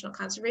Ciénegas National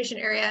Conservation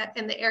Area,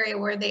 in the area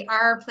where they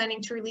are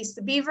planning to release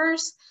the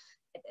beavers.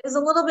 It is a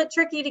little bit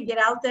tricky to get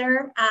out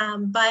there,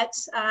 but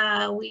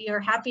we are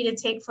happy to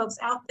take folks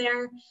out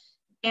there.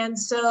 And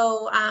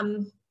so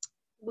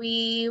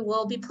we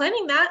will be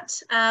planning that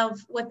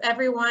with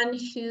everyone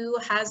who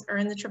has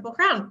earned the Triple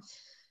Crown.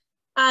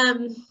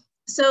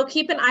 So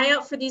keep an eye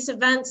out for these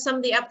events. Some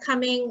of the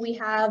upcoming, we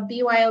have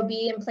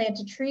BYOB and Plant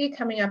a Tree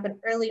coming up in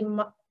early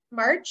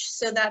March.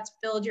 So that's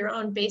Build Your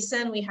Own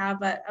Basin. We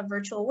have a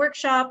virtual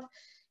workshop,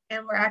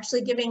 and we're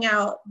actually giving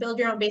out Build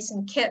Your Own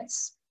Basin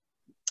kits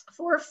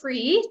for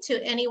free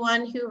to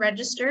anyone who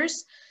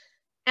registers.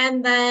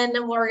 And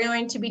then we're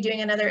going to be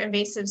doing another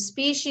invasive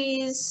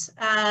species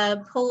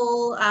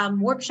pull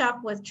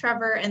workshop with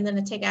Trevor, and then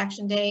a Take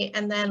Action Day.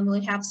 And then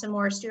we have some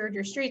more Steward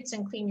Your Streets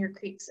and Clean Your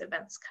Creeks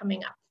events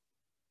coming up.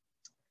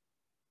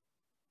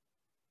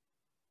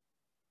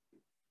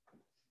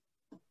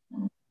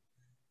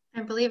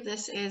 I believe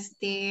this is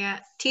the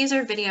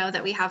teaser video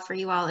that we have for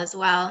you all as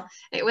well.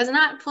 It was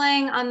not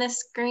playing on this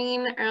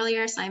screen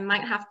earlier, so I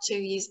might have to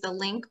use the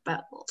link,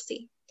 but we'll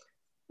see.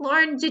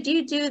 Lauren, did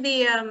you do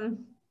the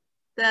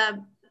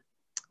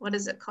what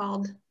is it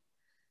called?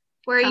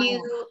 Where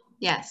you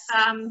yes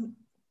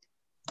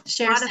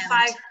share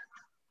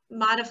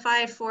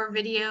modify for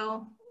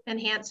video,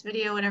 enhance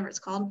video, whatever it's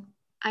called?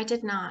 I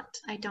did not.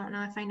 I don't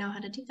know if I know how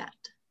to do that.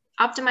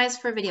 Optimize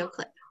for video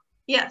clip.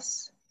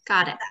 Yes.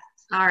 Got it.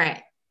 All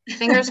right.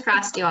 Fingers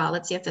crossed, you all.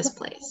 Let's see if this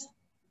plays.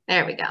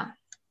 There we go.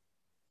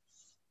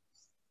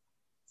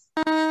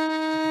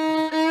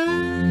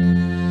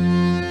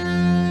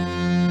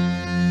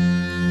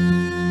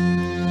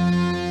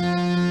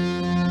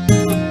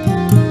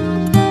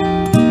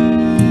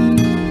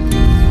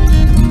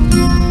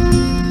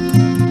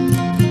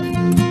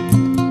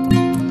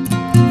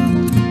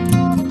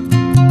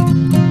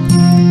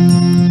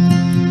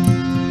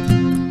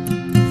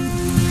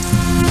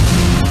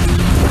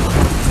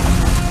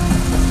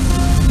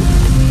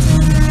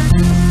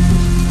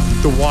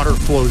 Water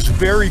flows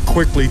very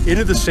quickly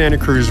into the Santa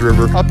Cruz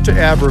River, up to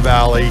Abra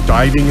Valley,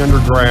 diving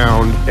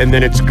underground, and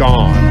then it's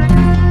gone.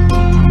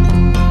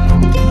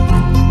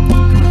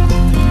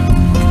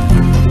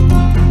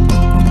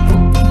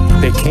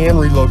 They can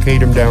relocate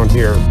them down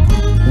here.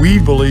 We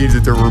believe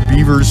that there were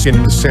beavers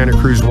in the Santa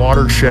Cruz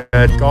watershed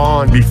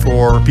gone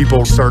before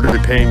people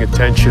started paying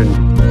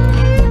attention.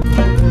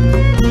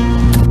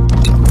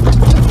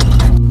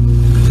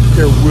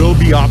 There will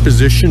be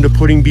opposition to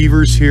putting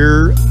beavers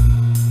here.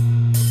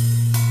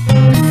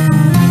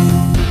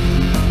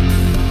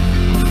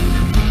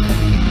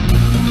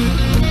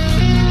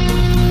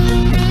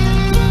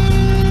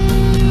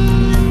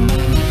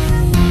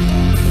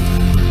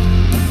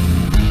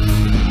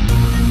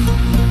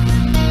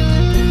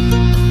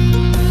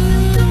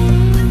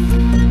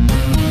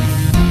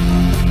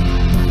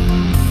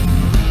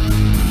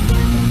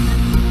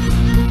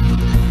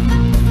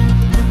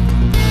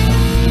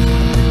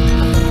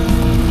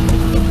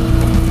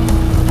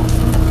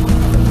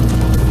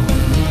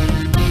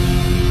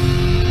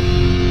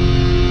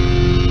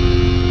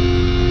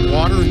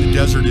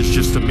 Desert is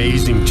just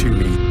amazing to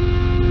me.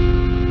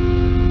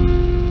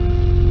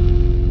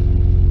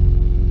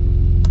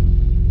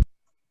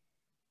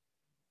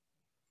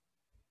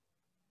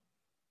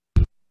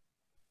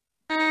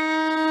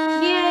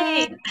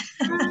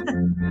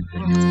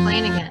 It's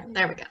playing again.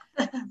 There we go.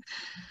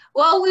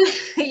 Well,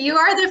 you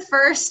are the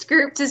first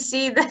group to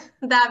see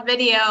that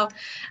video.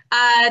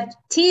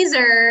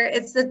 Teaser,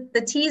 it's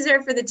the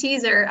teaser for the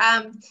teaser.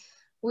 And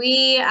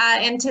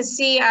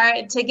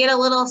to get a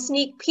little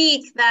sneak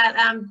peek that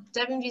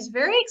WMG is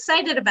very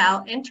excited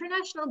about,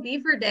 International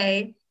Beaver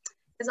Day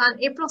is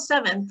on April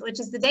 7th, which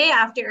is the day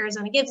after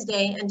Arizona Gives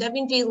Day, and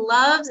WMG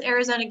loves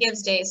Arizona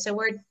Gives Day, so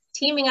we're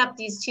teaming up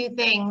these two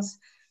things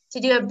to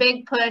do a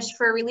big push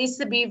for Release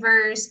the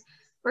Beavers.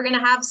 We're going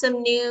to have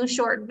some new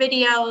short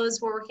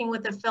videos. We're working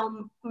with a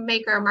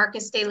filmmaker,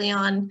 Marcus De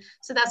Leon,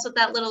 so that's what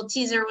that little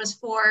teaser was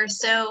for.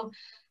 So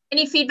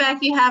any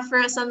feedback you have for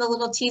us on the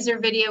little teaser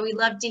video, we'd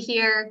love to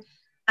hear.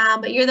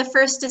 But you're the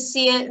first to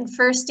see it and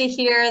first to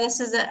hear. This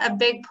is a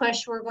big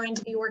push we're going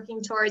to be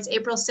working towards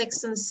April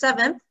 6th and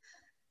 7th.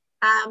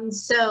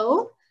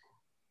 So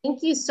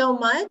thank you so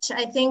much.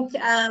 I think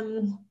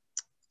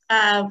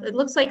it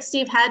looks like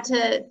Steve had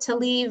to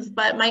leave,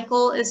 but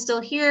Michael is still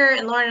here,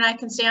 and Lauren and I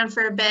can stay on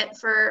for a bit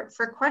for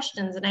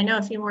questions. And I know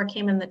a few more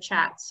came in the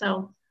chat.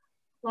 So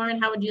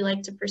Lauren, how would you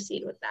like to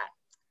proceed with that?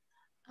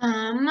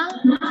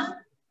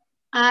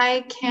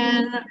 I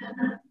can,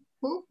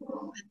 ooh,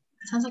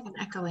 it sounds like I'm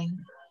echoing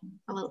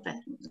a little bit.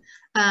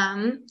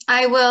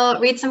 I will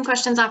read some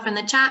questions off in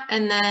the chat,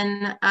 and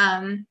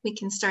then we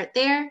can start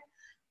there.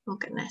 Oh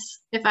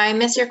goodness. If I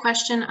miss your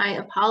question, I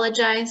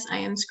apologize. I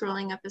am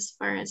scrolling up as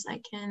far as I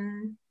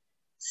can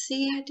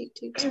see. And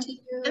thanks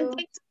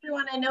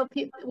everyone. I know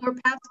we're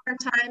past our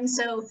time,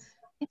 so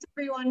thanks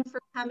everyone for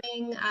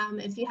coming.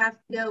 If you have to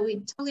go, we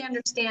totally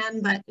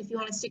understand, but if you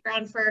want to stick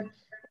around for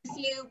a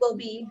few, we'll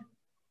be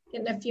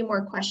getting a few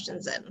more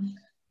questions in.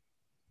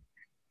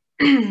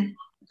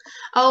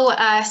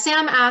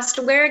 Sam asked,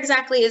 where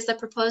exactly is the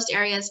proposed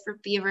areas for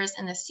beavers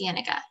in the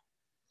Ciénega?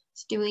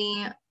 So do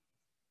we,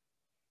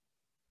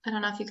 I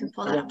don't know if you can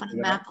pull that up on a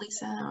map,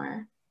 Lisa,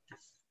 or.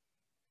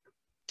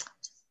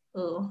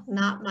 Oh,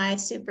 not my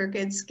super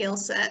good skill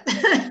set.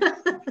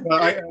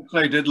 Well,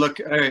 I did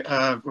look,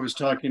 I was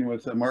talking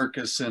with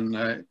Marcus, and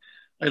I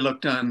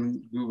looked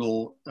on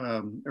Google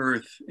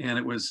Earth, and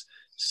it was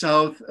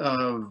south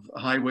of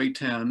Highway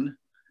 10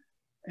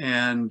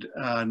 and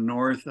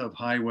north of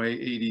Highway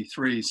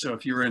 83. So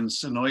if you're in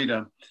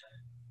Sonoita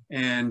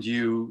and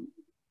you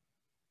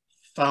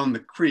found the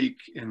creek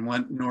and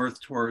went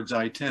north towards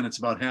I-10, it's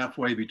about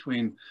halfway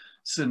between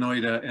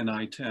Sonoita and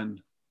I-10.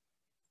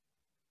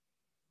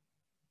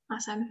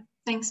 Awesome.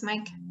 Thanks,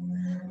 Mike.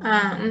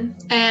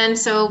 And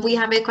so we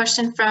have a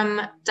question from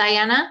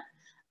Diana.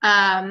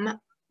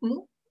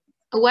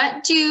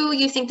 What do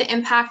you think the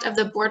impact of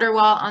the border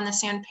wall on the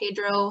San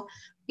Pedro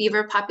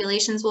beaver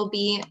populations will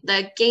be?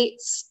 The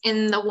gates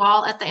in the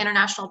wall at the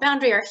international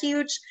boundary are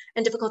huge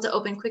and difficult to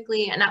open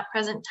quickly. And at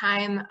present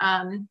time,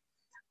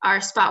 our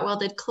spot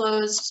welded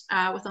closed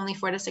with only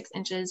 4 to 6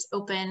 inches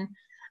open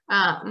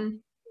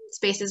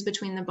spaces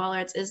between the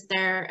bollards. Is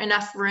there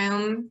enough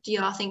room, do you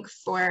all think,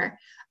 for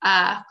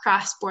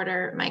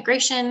cross-border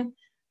migration?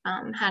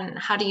 And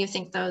how do you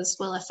think those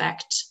will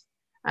affect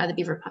the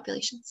beaver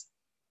populations?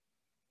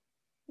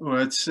 Well,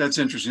 that's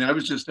interesting. I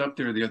was just up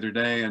there the other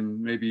day, and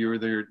maybe you were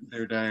there,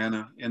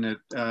 Diana, and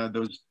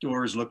those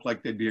doors look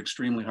like they'd be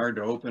extremely hard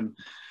to open.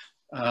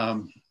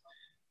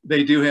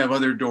 They do have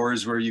other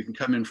doors where you can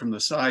come in from the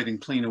side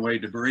and clean away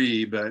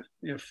debris, but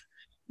if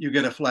you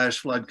get a flash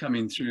flood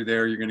coming through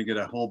there, you're going to get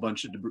a whole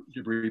bunch of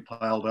debris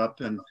piled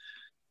up. And,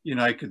 you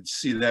know, I could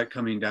see that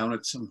coming down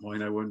at some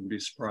point. I wouldn't be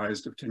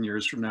surprised if 10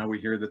 years from now we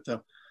hear that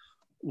the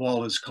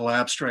wall has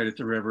collapsed right at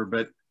the river.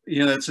 But, you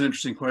know, that's an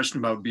interesting question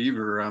about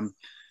beaver.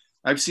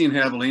 I've seen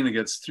javelina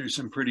gets through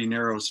some pretty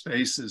narrow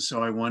spaces,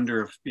 so I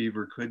wonder if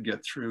beaver could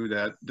get through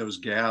those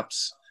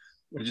gaps.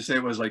 What did you say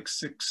it was, like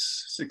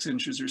six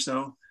inches or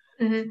so?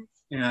 Mm-hmm.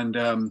 And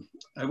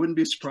I wouldn't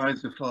be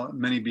surprised if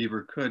many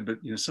beaver could,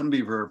 but you know, some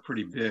beaver are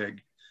pretty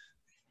big.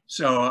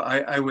 So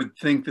I would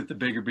think that the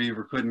bigger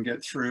beaver couldn't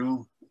get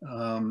through.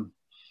 Yeah,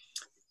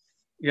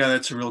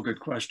 that's a real good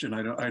question.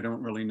 I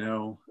don't really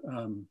know.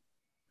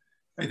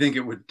 I think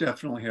it would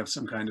definitely have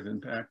some kind of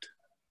impact.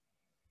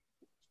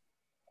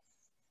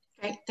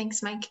 Great,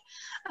 thanks, Mike.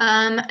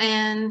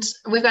 And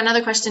we've got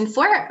another question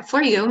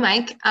for you,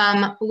 Mike.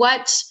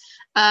 What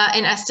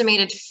in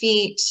estimated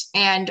feet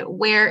and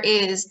where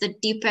is the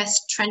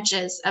deepest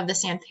trenches of the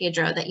San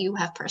Pedro that you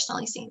have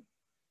personally seen?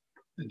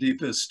 The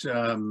deepest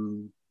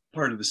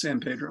part of the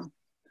San Pedro?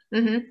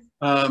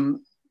 Mm-hmm.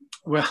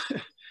 Well,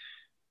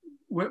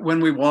 when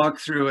we walk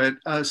through it,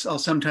 I'll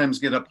sometimes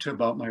get up to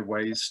about my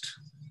waist.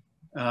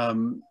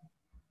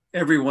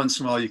 Every once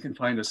in a while you can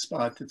find a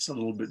spot that's a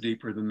little bit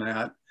deeper than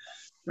that,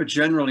 but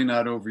generally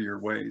not over your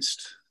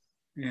waist.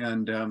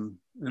 And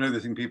another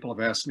thing people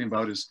have asked me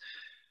about is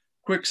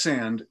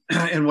quicksand.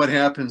 And what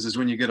happens is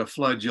when you get a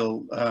flood,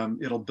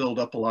 it'll build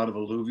up a lot of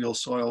alluvial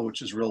soil,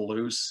 which is real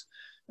loose.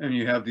 And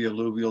you have the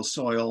alluvial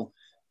soil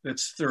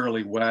that's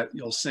thoroughly wet,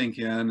 you'll sink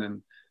in.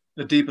 And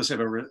the deepest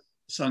I've ever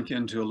sunk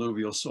into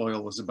alluvial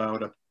soil was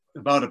about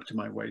up to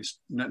my waist,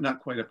 not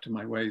quite up to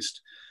my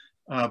waist.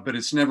 But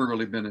it's never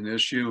really been an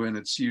issue, and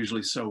it's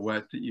usually so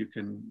wet that you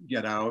can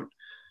get out.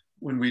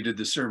 when we did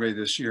the survey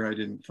this year, I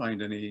didn't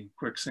find any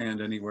quicksand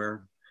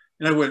anywhere.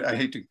 And I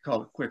hate to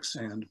call it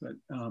quicksand, but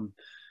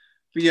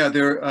yeah,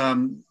 there,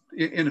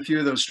 in a few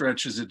of those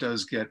stretches, it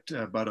does get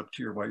about up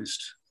to your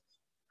waist.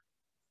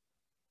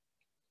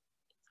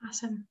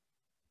 Awesome.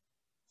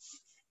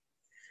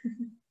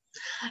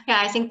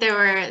 Yeah, I think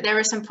there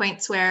were some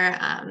points where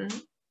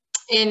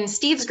in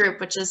Steve's group,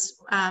 which is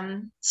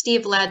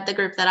Steve led the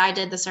group that I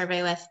did the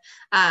survey with.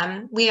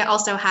 We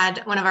also had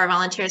one of our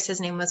volunteers. His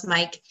name was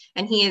Mike,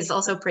 and he is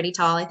also pretty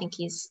tall. I think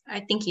he's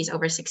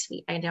over 6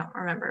 feet. I don't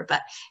remember,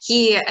 but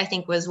he, I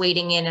think, was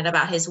wading in at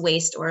about his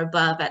waist or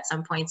above at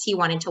some points. He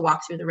wanted to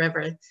walk through the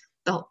river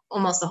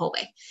almost the whole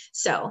way.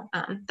 So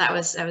that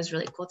was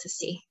really cool to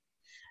see.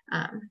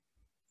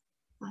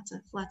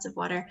 Lots of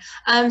water.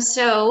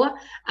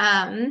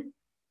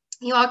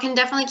 You all can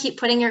definitely keep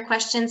putting your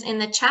questions in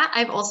the chat.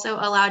 I've also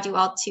allowed you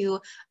all to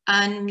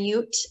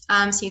unmute,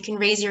 so you can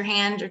raise your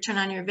hand or turn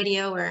on your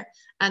video, or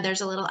there's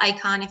a little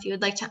icon if you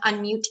would like to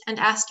unmute and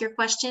ask your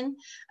question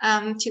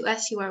to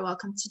us. You are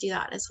welcome to do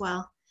that as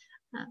well.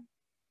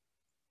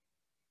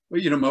 Well,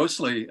 you know,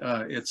 mostly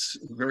it's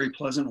very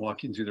pleasant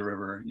walking through the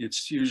river.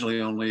 It's usually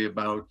only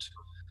about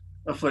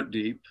a foot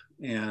deep,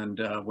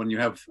 and when you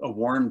have a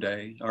warm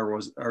day,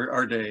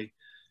 our day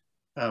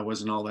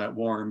wasn't all that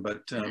warm,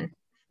 but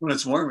when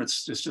it's warm,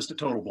 it's just a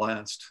total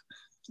blast.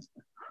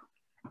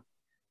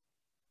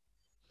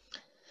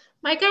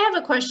 Mike, I have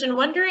a question.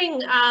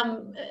 Wondering,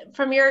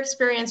 from your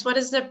experience, what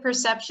is the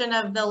perception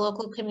of the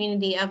local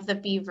community of the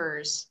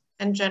beavers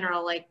in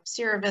general, like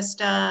Sierra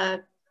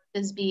Vista,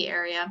 Bisbee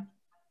area?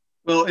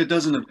 Well, it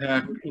doesn't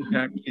impact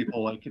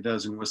people like it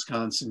does in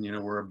Wisconsin, you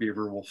know, where a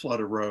beaver will flood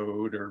a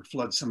road or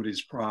flood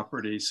somebody's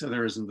property. So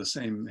there isn't the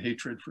same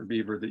hatred for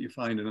beaver that you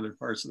find in other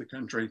parts of the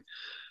country.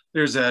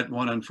 There's that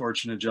one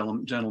unfortunate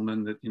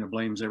gentleman that, you know,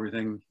 blames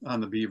everything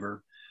on the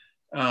beaver.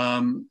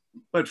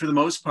 But for the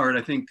most part,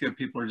 I think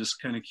people are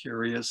just kind of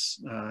curious.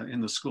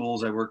 In the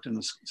schools, I worked in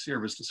the Sierra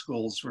Vista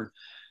schools for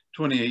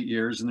 28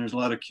 years, and there's a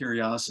lot of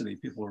curiosity.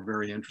 People are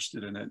very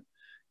interested in it.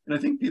 And I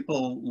think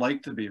people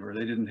like the beaver.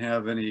 They didn't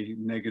have any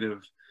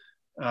negative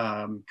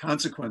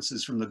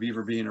consequences from the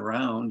beaver being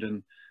around.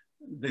 And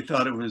they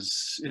thought it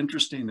was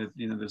interesting that,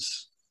 you know,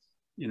 this,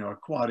 you know,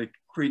 aquatic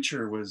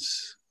creature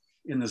was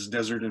in this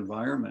desert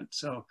environment.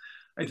 So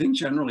I think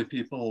generally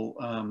people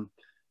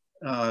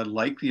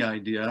like the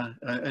idea.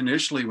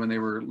 Initially, when they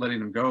were letting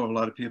them go, a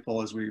lot of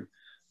people, as we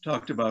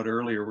talked about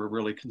earlier, were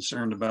really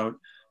concerned about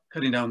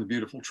cutting down the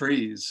beautiful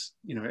trees,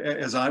 you know,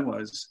 as I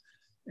was.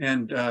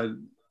 And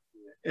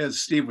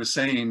as Steve was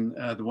saying,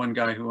 the one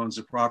guy who owns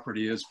the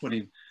property is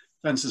putting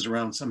fences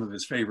around some of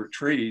his favorite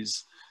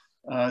trees.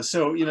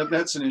 So, you know,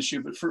 that's an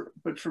issue.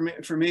 But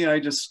for me, I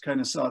just kind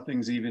of saw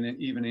things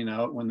evening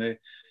out when they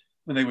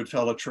would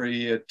fell a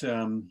tree. It,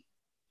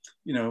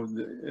 you know,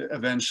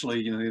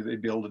 eventually, you know,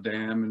 they'd build a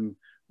dam and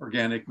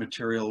organic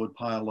material would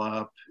pile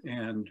up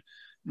and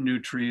new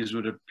trees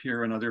would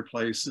appear in other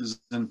places.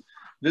 And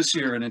this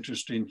year, an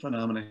interesting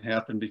phenomenon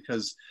happened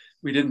because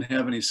we didn't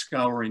have any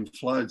scouring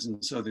floods.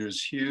 And so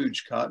there's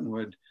huge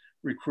cottonwood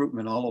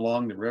recruitment all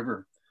along the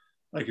river.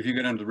 Like if you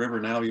go down to the river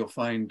now, you'll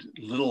find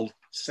little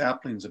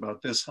saplings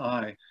about this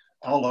high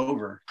all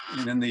over.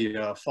 And in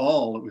the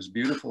fall, it was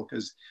beautiful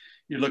because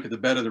you look at the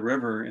bed of the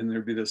river and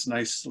there'd be this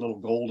nice little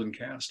golden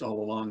cast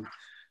all along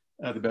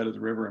the bed of the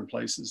river in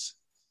places.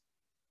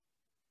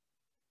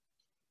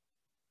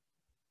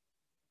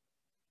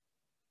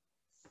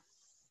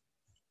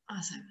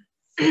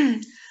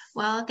 Awesome.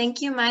 Well,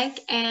 thank you, Mike,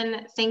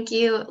 and thank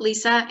you,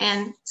 Lisa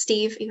and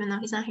Steve, even though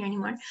he's not here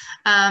anymore.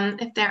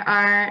 If there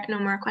are no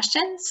more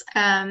questions,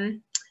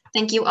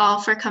 thank you all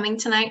for coming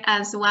tonight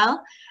as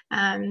well.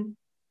 And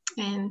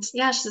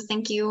yeah, just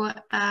thank you.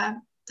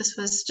 This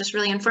was just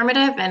really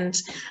informative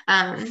and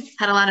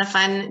had a lot of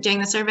fun doing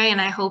the survey, and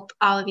I hope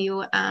all of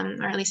you, or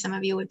at least some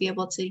of you, would be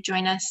able to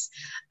join us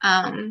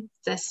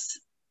this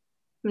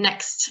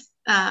next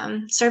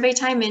survey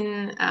time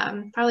in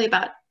probably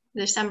about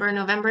December,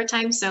 November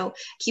time. So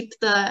keep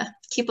a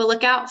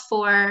lookout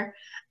for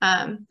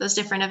those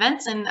different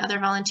events and other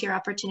volunteer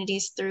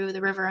opportunities through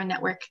the River Run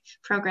Network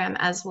program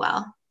as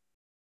well.